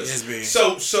 it is.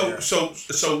 So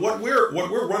what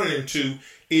we're running into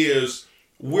is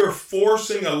we're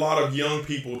forcing a lot of young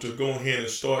people to go ahead and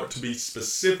start to be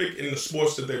specific in the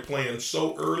sports that they're playing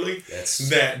so early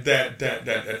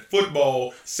that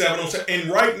football 7-on-7. And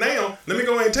right now, let me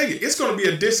go ahead and tell you, it's going to be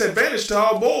a disadvantage to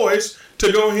our boys to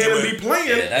go ahead and be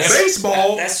playing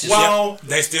baseball while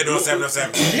they still doing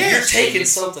 7-on-7. Yes. You're taking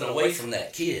something away from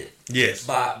that kid. Yes.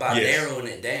 By narrowing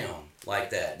it down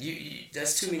like that. You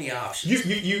that's too many options.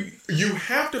 You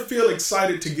have to feel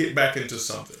excited to get back into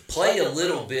something. Play a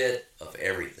little bit of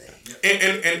everything. And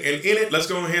in it, let's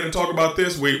go ahead and talk about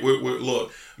this. We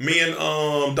look, me and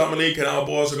Dominique and our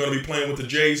boys are going to be playing with the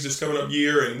Jays this coming up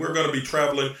year, and we're going to be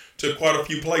traveling to quite a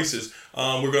few places.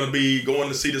 We're going to be going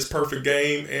to see this perfect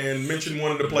game, and mention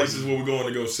one of the places where we're going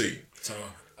to go see. So,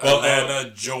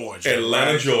 Atlanta, Georgia.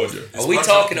 Atlanta, Georgia. Are we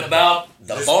talking about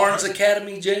the Barnes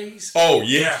Academy Jays? Oh,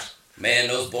 yeah. Man,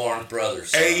 those Barnes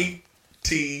brothers. ATL.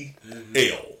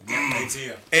 ATL.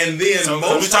 And then so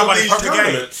most of these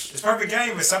tournaments. This perfect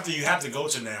game is something you have to go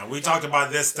to now. We talked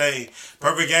about this thing.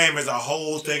 Perfect game is a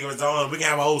whole thing of its own. We can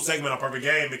have a whole segment on perfect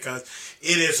game because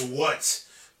it is what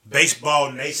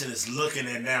baseball nation is looking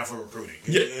at now for recruiting.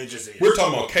 It just is. We're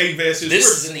talking about K-Vests. This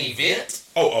is an event.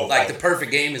 The perfect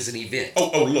game is an event.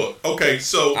 Look. Okay,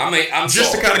 so I'm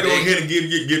just to kind of go ahead and give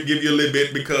you a little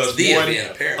bit because the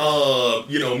event, apparently.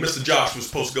 Mr. Josh was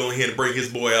supposed to go ahead and bring his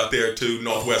boy out there to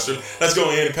Northwestern. Let's go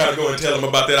ahead and kind of go and tell him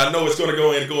about that. I know it's going to go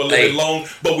ahead and go a little bit long,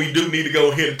 but we do need to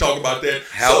go ahead and talk about that.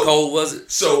 How cold was it?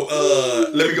 So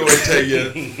let me go ahead and tell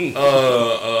you,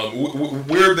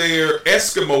 we're there.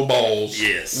 Eskimo balls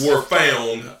were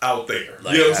found out there.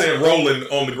 You know what I'm saying? Rolling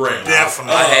on the ground.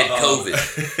 Definitely. I had COVID.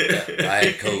 I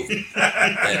had COVID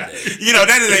that day. You know,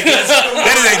 that is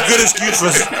a good excuse for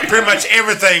pretty much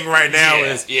everything right now.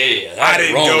 I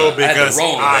didn't go because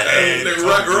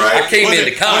I came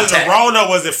into contact. Was it Rona or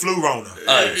was it flu Rona?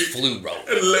 It was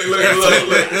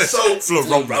flu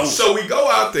Rona. So we go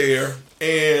out there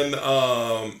and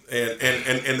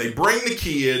they bring the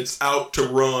kids out to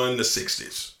run the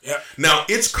 60s. Yep. Now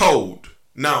it's cold.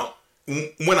 Now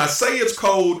when I say it's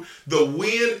cold, the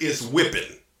wind is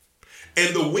whipping.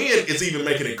 And the wind is even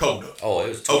making it colder. Oh, it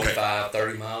was 25,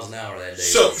 30 miles an hour that day.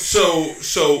 So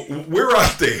we're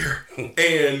out there,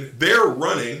 and they're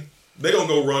running. They're going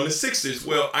to go run the 60s.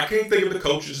 Well, I can't think of the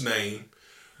coach's name,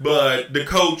 but the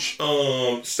coach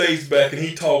stays back, and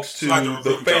he talks to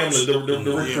the family, the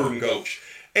recruiting coach.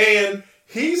 And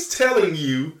he's telling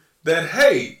you that,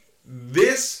 hey,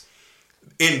 this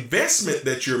investment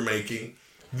that you're making,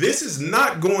 this is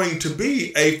not going to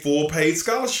be a full paid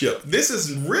scholarship. This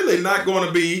is really not going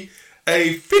to be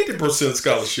a 50%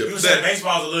 scholarship. You said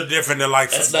baseball is a little different than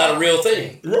that's football. Not a real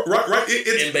thing. Right.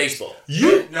 It's in baseball. No,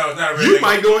 it's not really. You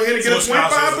might go ahead and get a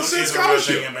 25%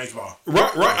 scholarship. In baseball.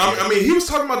 Right. I mean, he was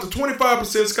talking about the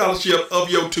 25% scholarship of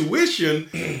your tuition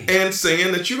and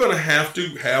saying that you're going to have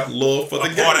love for the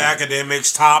game. Part of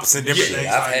academics, tops, and different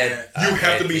things You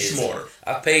have to be smarter.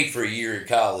 I paid for a year in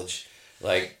college.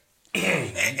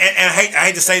 And I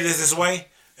hate to say this way,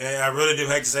 and I really do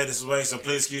hate to say this way, so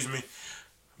please excuse me.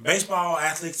 Baseball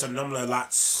athletes are normally a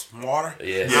lot smarter.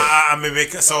 Yeah. I mean,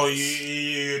 because so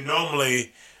you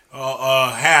normally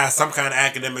have some kind of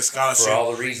academic scholarship for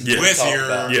all the reasons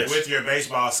with your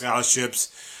baseball scholarships.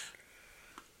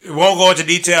 We won't go into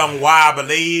detail on why I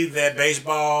believe that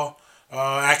baseball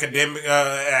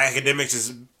academics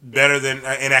is better than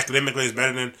and academically is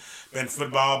better than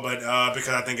football, but because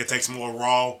I think it takes more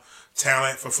raw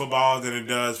talent for football than it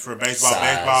does for baseball.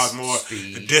 Baseball is more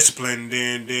discipline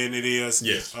than it is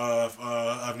of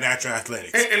natural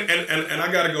athletics. And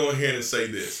I got to go ahead and say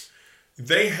this.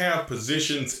 they have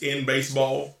positions in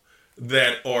baseball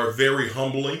that are very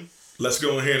humbling. Let's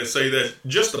go ahead and say that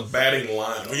just the batting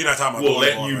lineup You're not talking about will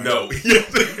let Baltimore, you man. know.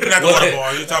 You're not going to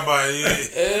bar. You're talking about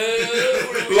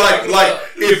like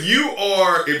if you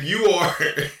are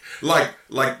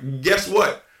like guess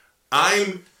what?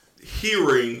 I'm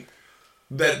hearing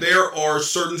that there are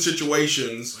certain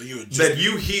situations that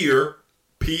you hear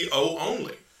PO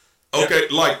only. Okay,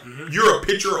 like you're a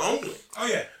pitcher only. Oh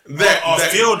yeah, That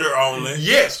fielder only.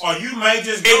 Yes, Or you may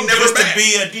just go And never just bat.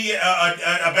 to be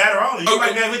a batter only. You Okay.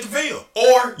 might never hit the field.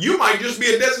 or you might just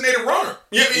be a designated runner.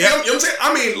 You know what I'm saying?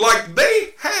 I mean, like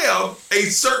they have a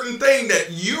certain thing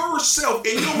that yourself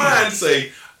in your mind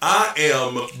say, I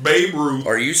am Babe Ruth.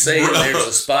 Are you saying there's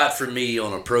a spot for me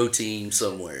on a pro team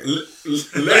somewhere? Let me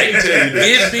tell you that.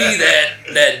 Give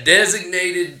me that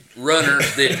designated runner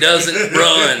that doesn't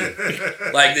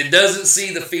run, like that doesn't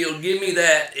see the field. Give me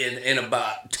that in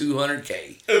about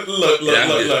 200K. Look,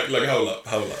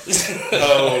 hold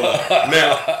up.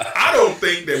 Now, I don't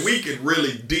think that we can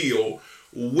really deal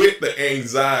with the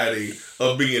anxiety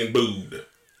of being booed.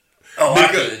 Oh,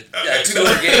 Because- I could.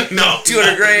 200 grand. No.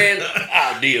 200 grand.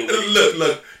 I'll deal with it.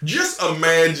 Look, just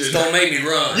imagine. Just don't make me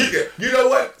run. You know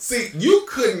what? See, you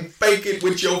couldn't fake it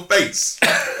with your face.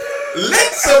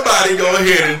 Let somebody go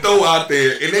ahead and throw out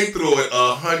there, and they throw it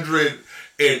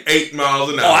 108 miles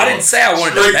an hour. Oh, I didn't say I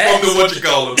wanted to straight pass. from the what you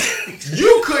call it.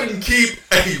 You couldn't keep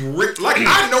like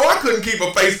I know I couldn't keep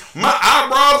a face. My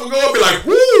eyebrows would go up and be like,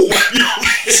 whoo.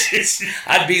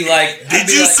 I'd be like, Did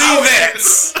you see that?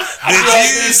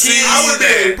 Did you see I would be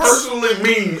that? personally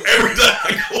mean every time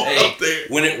I go up there.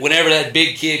 Whenever that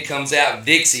big kid comes out,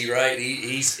 Dixie, right?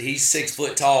 He's 6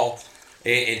 foot tall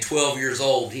and 12 years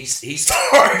old. He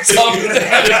starts talking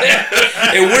about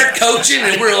that, and we're coaching,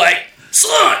 and we're like,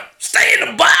 son, stay in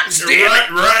the box, dude.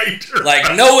 Right.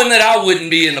 Like knowing that I wouldn't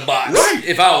be in the box Right.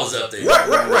 if I was up there.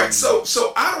 Right. So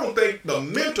I don't think the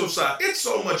mental side. It's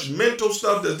so much mental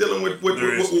stuff that's dealing with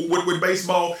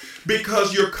baseball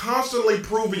because you're constantly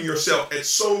proving yourself at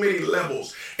so many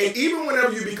levels, and even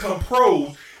whenever you become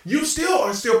pros, you still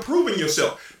are proving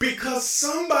yourself because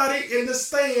somebody in the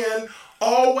stand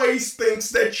always thinks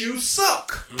that you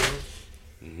suck.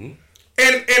 Mm-hmm.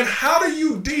 And how do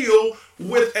you deal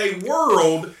with a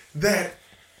world that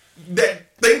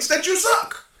thinks that you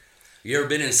suck? You ever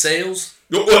been in sales?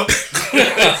 Well,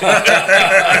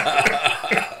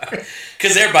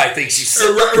 Because everybody thinks you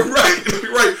suck.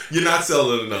 right. You're not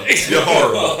selling enough. You're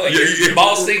horrible. Your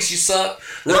boss thinks you suck.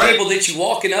 The Right. people that you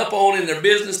walking up on in their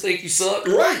business think you suck.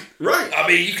 Right. I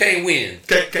mean, you can't win.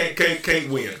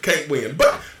 Can't win.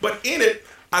 But in it,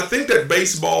 I think that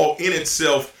baseball in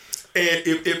itself, and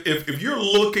if you're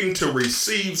looking to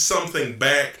receive something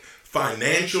back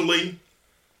financially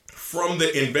from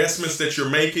the investments that you're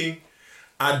making,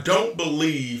 I don't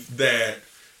believe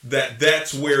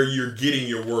that's where you're getting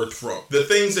your worth from. The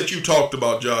things that you talked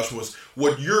about, Josh, was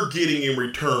what you're getting in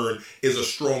return is a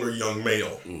stronger young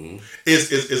male. Mm-hmm.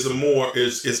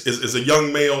 Is a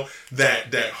young male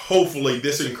that hopefully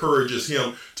this encourages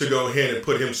him to go ahead and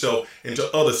put himself into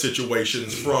other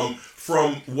situations from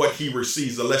what he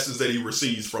receives, the lessons that he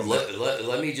receives from that.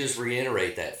 Let me just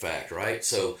reiterate that fact, right?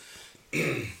 So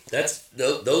that's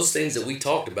those things that we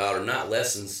talked about are not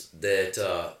lessons that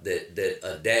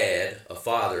a dad, a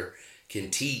father, can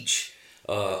teach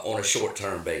on a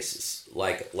short-term basis,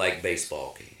 like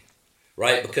baseball can,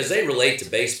 right? Because they relate to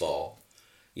baseball.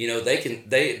 You know,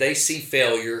 they see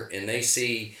failure and they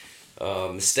see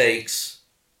mistakes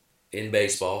in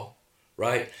baseball,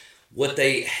 right? What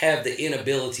they have the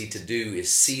inability to do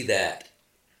is see that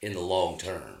in the long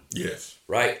term. Yes.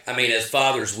 Right? I mean, as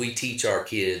fathers, we teach our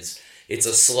kids. It's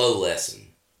a slow lesson,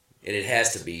 and it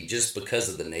has to be just because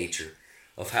of the nature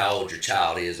of how old your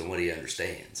child is and what he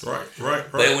understands. Right.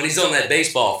 But when he's on that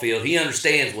baseball field, he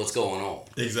understands what's going on.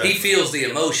 Exactly. He feels the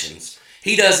emotions.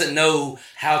 He doesn't know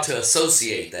how to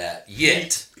associate that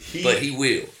yet, but he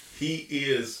will. He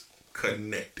is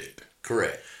connected.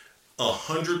 Correct.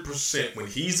 100% when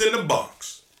he's in the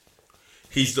box,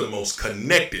 he's the most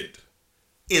connected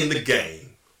in the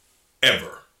game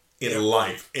ever in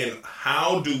life. And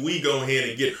how do we go ahead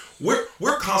and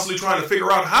we're constantly trying to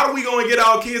figure out how do we go and get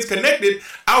our kids connected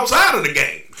outside of the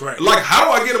game. Right. Like, how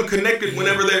do I get them connected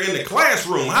whenever they're in the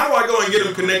classroom? How do I go and get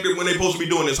them connected when they're supposed to be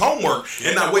doing this homework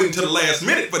and not waiting until the last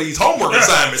minute for these homework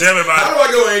assignments? Tell me about How do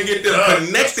I go and get them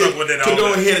connected with it to all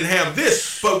go day. ahead and have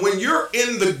this? But when you're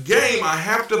in the game, I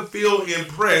have to feel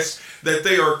impressed that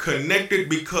they are connected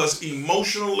because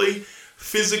emotionally,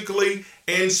 physically,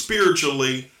 and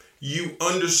spiritually, you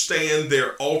understand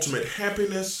their ultimate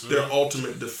happiness, their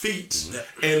ultimate defeats.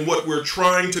 And what we're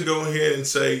trying to go ahead and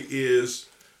say is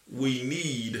we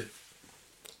need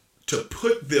to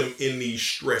put them in these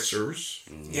stressors.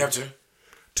 You have to.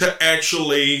 To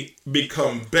actually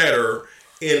become better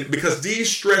because these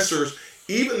stressors,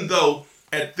 even though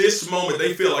at this moment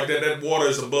they feel like that water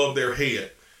is above their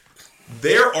head,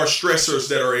 there are stressors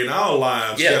that are in our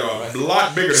lives that are a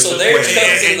lot bigger than so just theirs playing.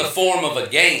 comes in the form of a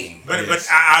game. But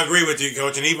I agree with you,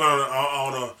 Coach, and even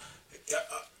on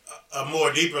a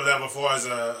more deeper level, as far as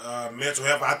mental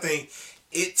health, I think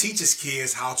it teaches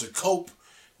kids how to cope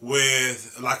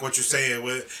with, like what you're saying,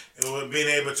 with being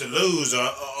able to lose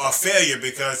or failure,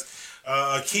 because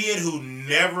a kid who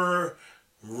never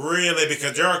really,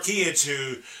 because there are kids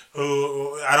who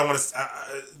I don't want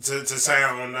to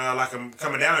sound like I'm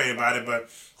coming down on anybody, but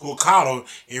who coddle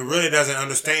and really doesn't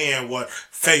understand what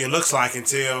failure looks like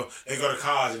until they go to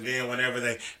college, and then whenever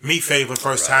they meet failure for the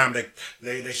first time,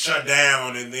 they shut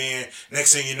down, and then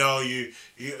next thing you know,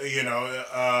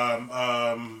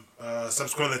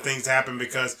 subsequently things happen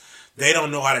because they don't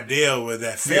know how to deal with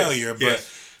that failure. But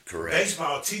correct.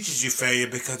 Baseball teaches you failure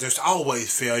because there's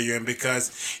always failure, and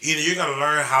because either you're going to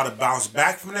learn how to bounce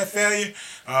back from that failure,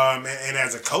 and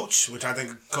as a coach, which I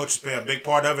think coaches play a big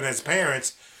part of it, as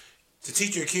parents, to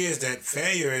teach your kids that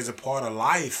failure is a part of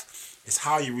life. It's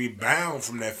how you rebound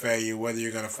from that failure, whether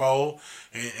you're going to fold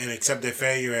and accept that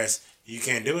failure as you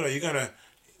can't do it, or you're going to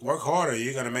work harder.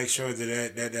 You're going to make sure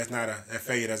that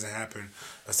failure doesn't happen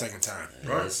a second time.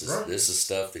 Right, This is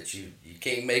stuff that you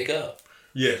can't make up.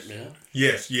 Yes. You know?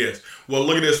 Yes. Well,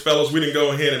 look at this, fellas. We didn't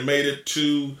go ahead and made it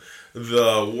to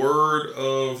the word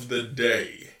of the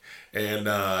day. And,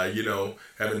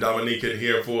 having Dominique in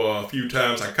here for a few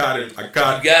times, I caught him. I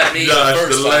caught me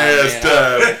Josh the last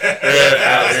time.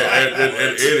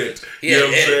 And edit. You know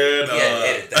what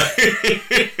I'm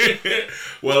saying?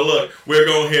 Well, look, we're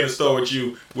going ahead and start with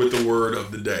you with the word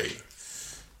of the day.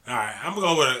 All right. I'm going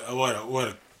to go with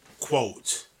a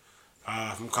quote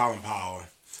from Colin Powell.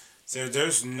 So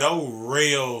there's no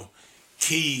real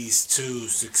keys to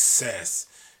success.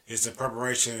 It's the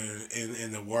preparation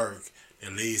in the work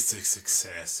that leads to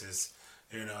success.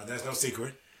 There's no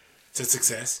secret to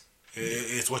success.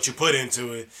 It's what you put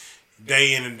into it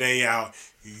day in and day out.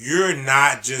 You're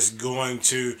not just going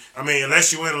to,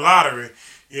 unless you win a lottery,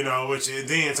 which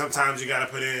then sometimes you got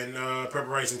to put in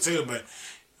preparation too.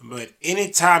 But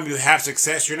anytime you have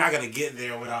success, you're not going to get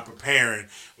there without preparing,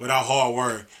 without hard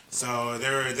work. So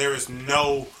there is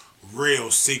no real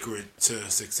secret to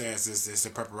success. It's the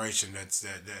preparation that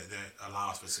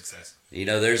allows for success.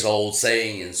 There's an old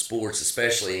saying in sports,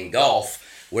 especially in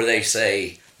golf, where they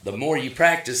say, the more you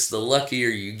practice, the luckier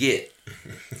you get.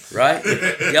 Right?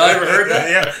 Y'all ever heard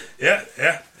that?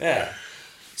 Yeah.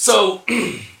 So,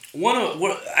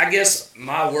 I guess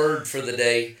my word for the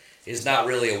day is not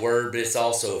really a word, but it's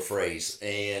also a phrase.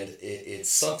 And it's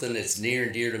something that's near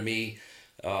and dear to me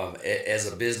as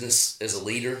a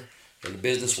leader in the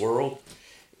business world.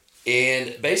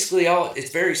 And basically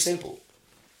it's very simple.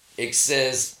 It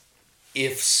says,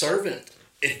 if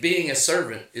being a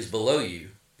servant is below you,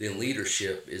 then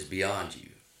leadership is beyond you.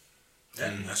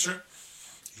 Yeah, that's true.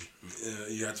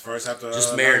 You first have to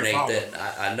just marinate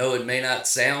that. I know it may not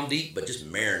sound deep, but just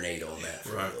marinate on that.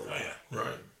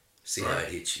 Right. See how it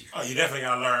hits you. Oh, you definitely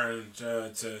got to learn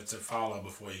to follow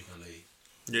before you can lead.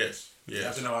 Yes. You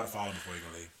have to know how to follow before you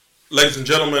can lead. Ladies and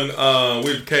gentlemen,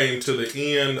 we've came to the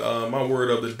end. My word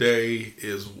of the day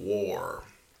is war.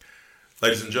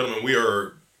 Ladies and gentlemen, we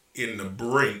are in the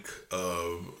brink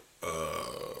of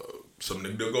some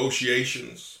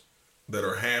negotiations that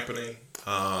are happening.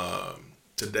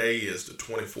 Today is the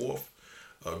 24th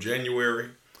of January.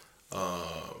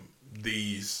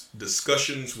 These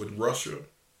discussions with Russia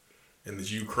and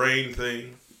this Ukraine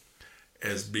thing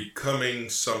is becoming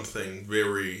something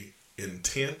very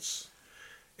intense.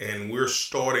 And we're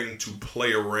starting to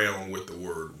play around with the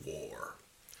word war.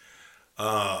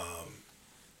 I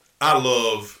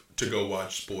love to go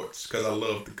watch sports because I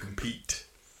love to compete.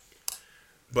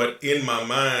 But in my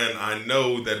mind, I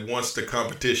know that once the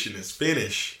competition is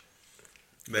finished,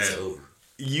 that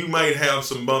you might have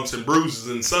some bumps and bruises,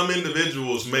 and some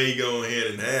individuals may go ahead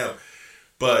and have.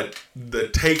 But the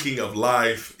taking of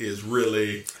life is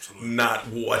really not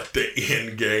what the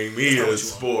end game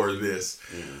is for this.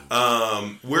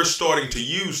 We're starting to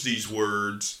use these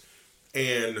words,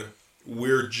 and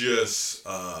we're just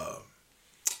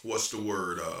what's the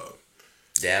word?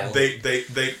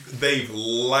 They've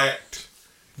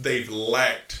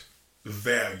lacked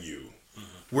value.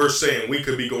 We're saying we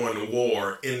could be going to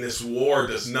war, and this war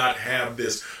does not have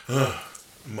this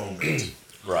moment.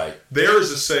 Right. There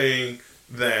is a saying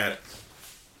that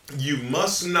you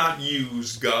must not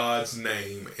use God's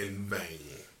name in vain.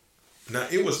 Now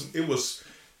it was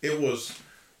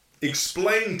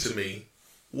explained to me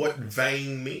what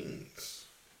vain means.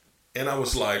 And I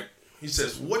was like, he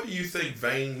says, what do you think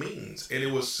vain means? And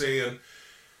it was saying,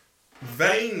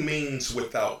 vain means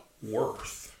without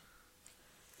worth.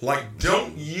 Like,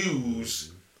 don't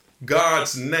use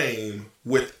God's name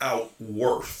without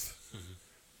worth.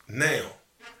 Now,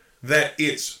 that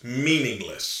it's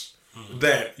meaningless,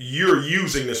 that you're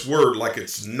using this word like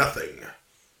it's nothing.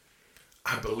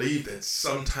 I believe that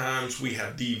sometimes we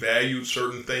have devalued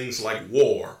certain things like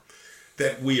war,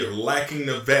 that we are lacking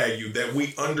the value, that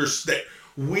we understand.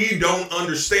 We don't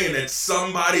understand that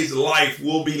somebody's life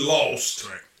will be lost.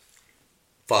 Right.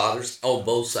 Fathers on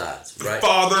both sides, right?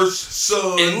 Fathers,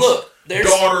 sons, And look,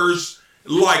 daughters.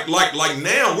 Like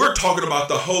now we're talking about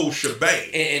the whole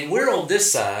shebang. And we're on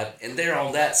this side, and they're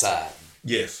on that side.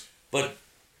 Yes. But,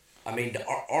 I mean,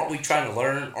 aren't we trying to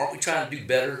learn? Aren't we trying to do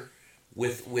better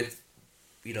with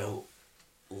you know,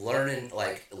 learning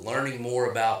more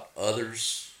about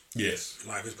others? Yes.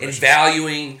 Life is And precious.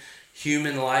 valuing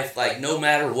human life, like no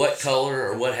matter what color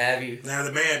or what have you. Now,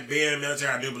 the man being in the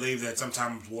military, I do believe that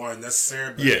sometimes war is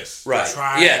necessary. But Yes. Right.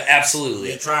 try- Yeah, absolutely.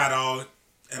 They try it all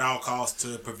at all costs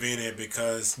to prevent it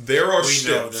because There are we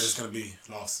know that steps it's going to be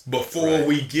lost. before Right.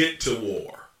 we get to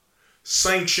war.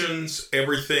 Sanctions,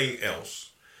 everything else.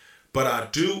 But I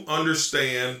do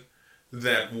understand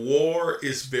that war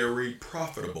is very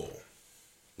profitable.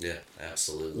 Yeah,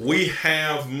 absolutely. We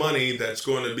have money that's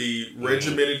going to be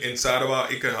regimented inside of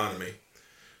our economy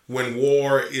when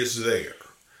war is there.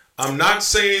 I'm not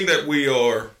saying that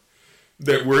we're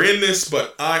in this,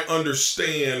 but I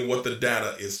understand what the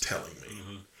data is telling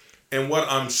me. And what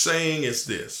I'm saying is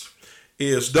this,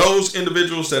 is those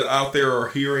individuals that out there are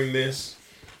hearing this,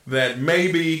 that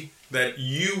maybe that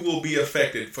you will be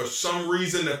affected for some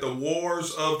reason, that the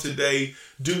wars of today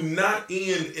do not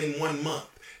end in 1 month.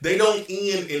 They don't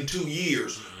end in 2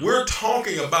 years. We're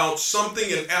talking about something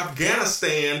in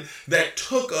Afghanistan that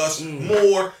took us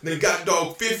more than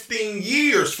 15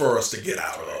 years for us to get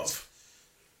out of.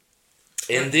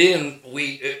 And then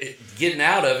we getting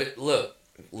out of it. Look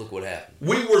what happened.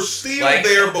 We were still Like-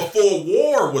 there before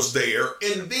war was there,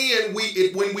 and then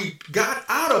when we got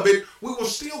out of it, we were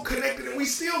still connected and we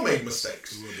still made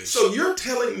mistakes. So you're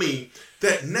telling me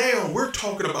that now we're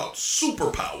talking about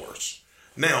superpowers.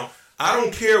 Now, I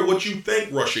don't care what you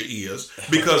think Russia is,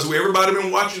 because everybody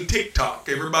been watching TikTok,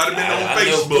 everybody been on I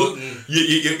know Facebook. Putin.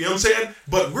 You know what I'm saying?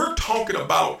 But we're talking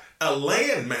about a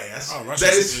landmass Russia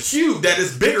that is- is huge, that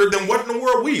is bigger than what in the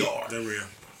world we are. They're real.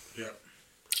 Yep.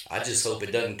 I just hope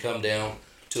it doesn't come down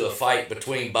to a fight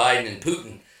between Biden and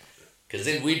Putin, because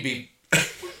then we'd be.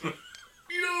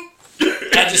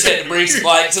 I just had to bring some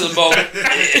light to the moment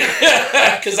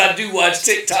because I do watch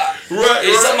TikTok. Right,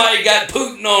 And somebody got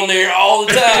Putin on there all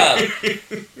the time.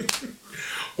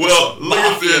 Well, look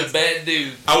at Mafia, this. bad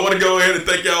dude. I want to go ahead and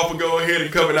thank y'all for going ahead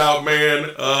and coming out, man,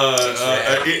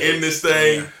 in this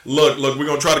thing. Yeah. Look, we're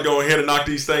going to try to go ahead and knock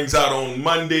these things out on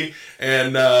Monday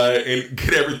and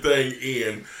get everything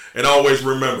in. And always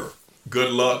remember,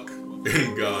 good luck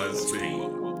and Godspeed.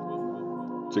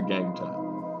 It's a game time.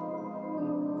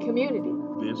 Community.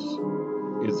 This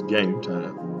is game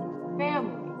time.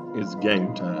 Family. It's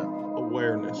game time.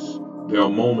 Awareness. There are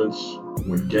moments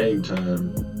when game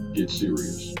time gets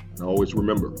serious. And always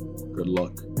remember, good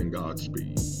luck and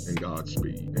Godspeed, and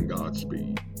Godspeed, and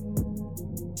Godspeed.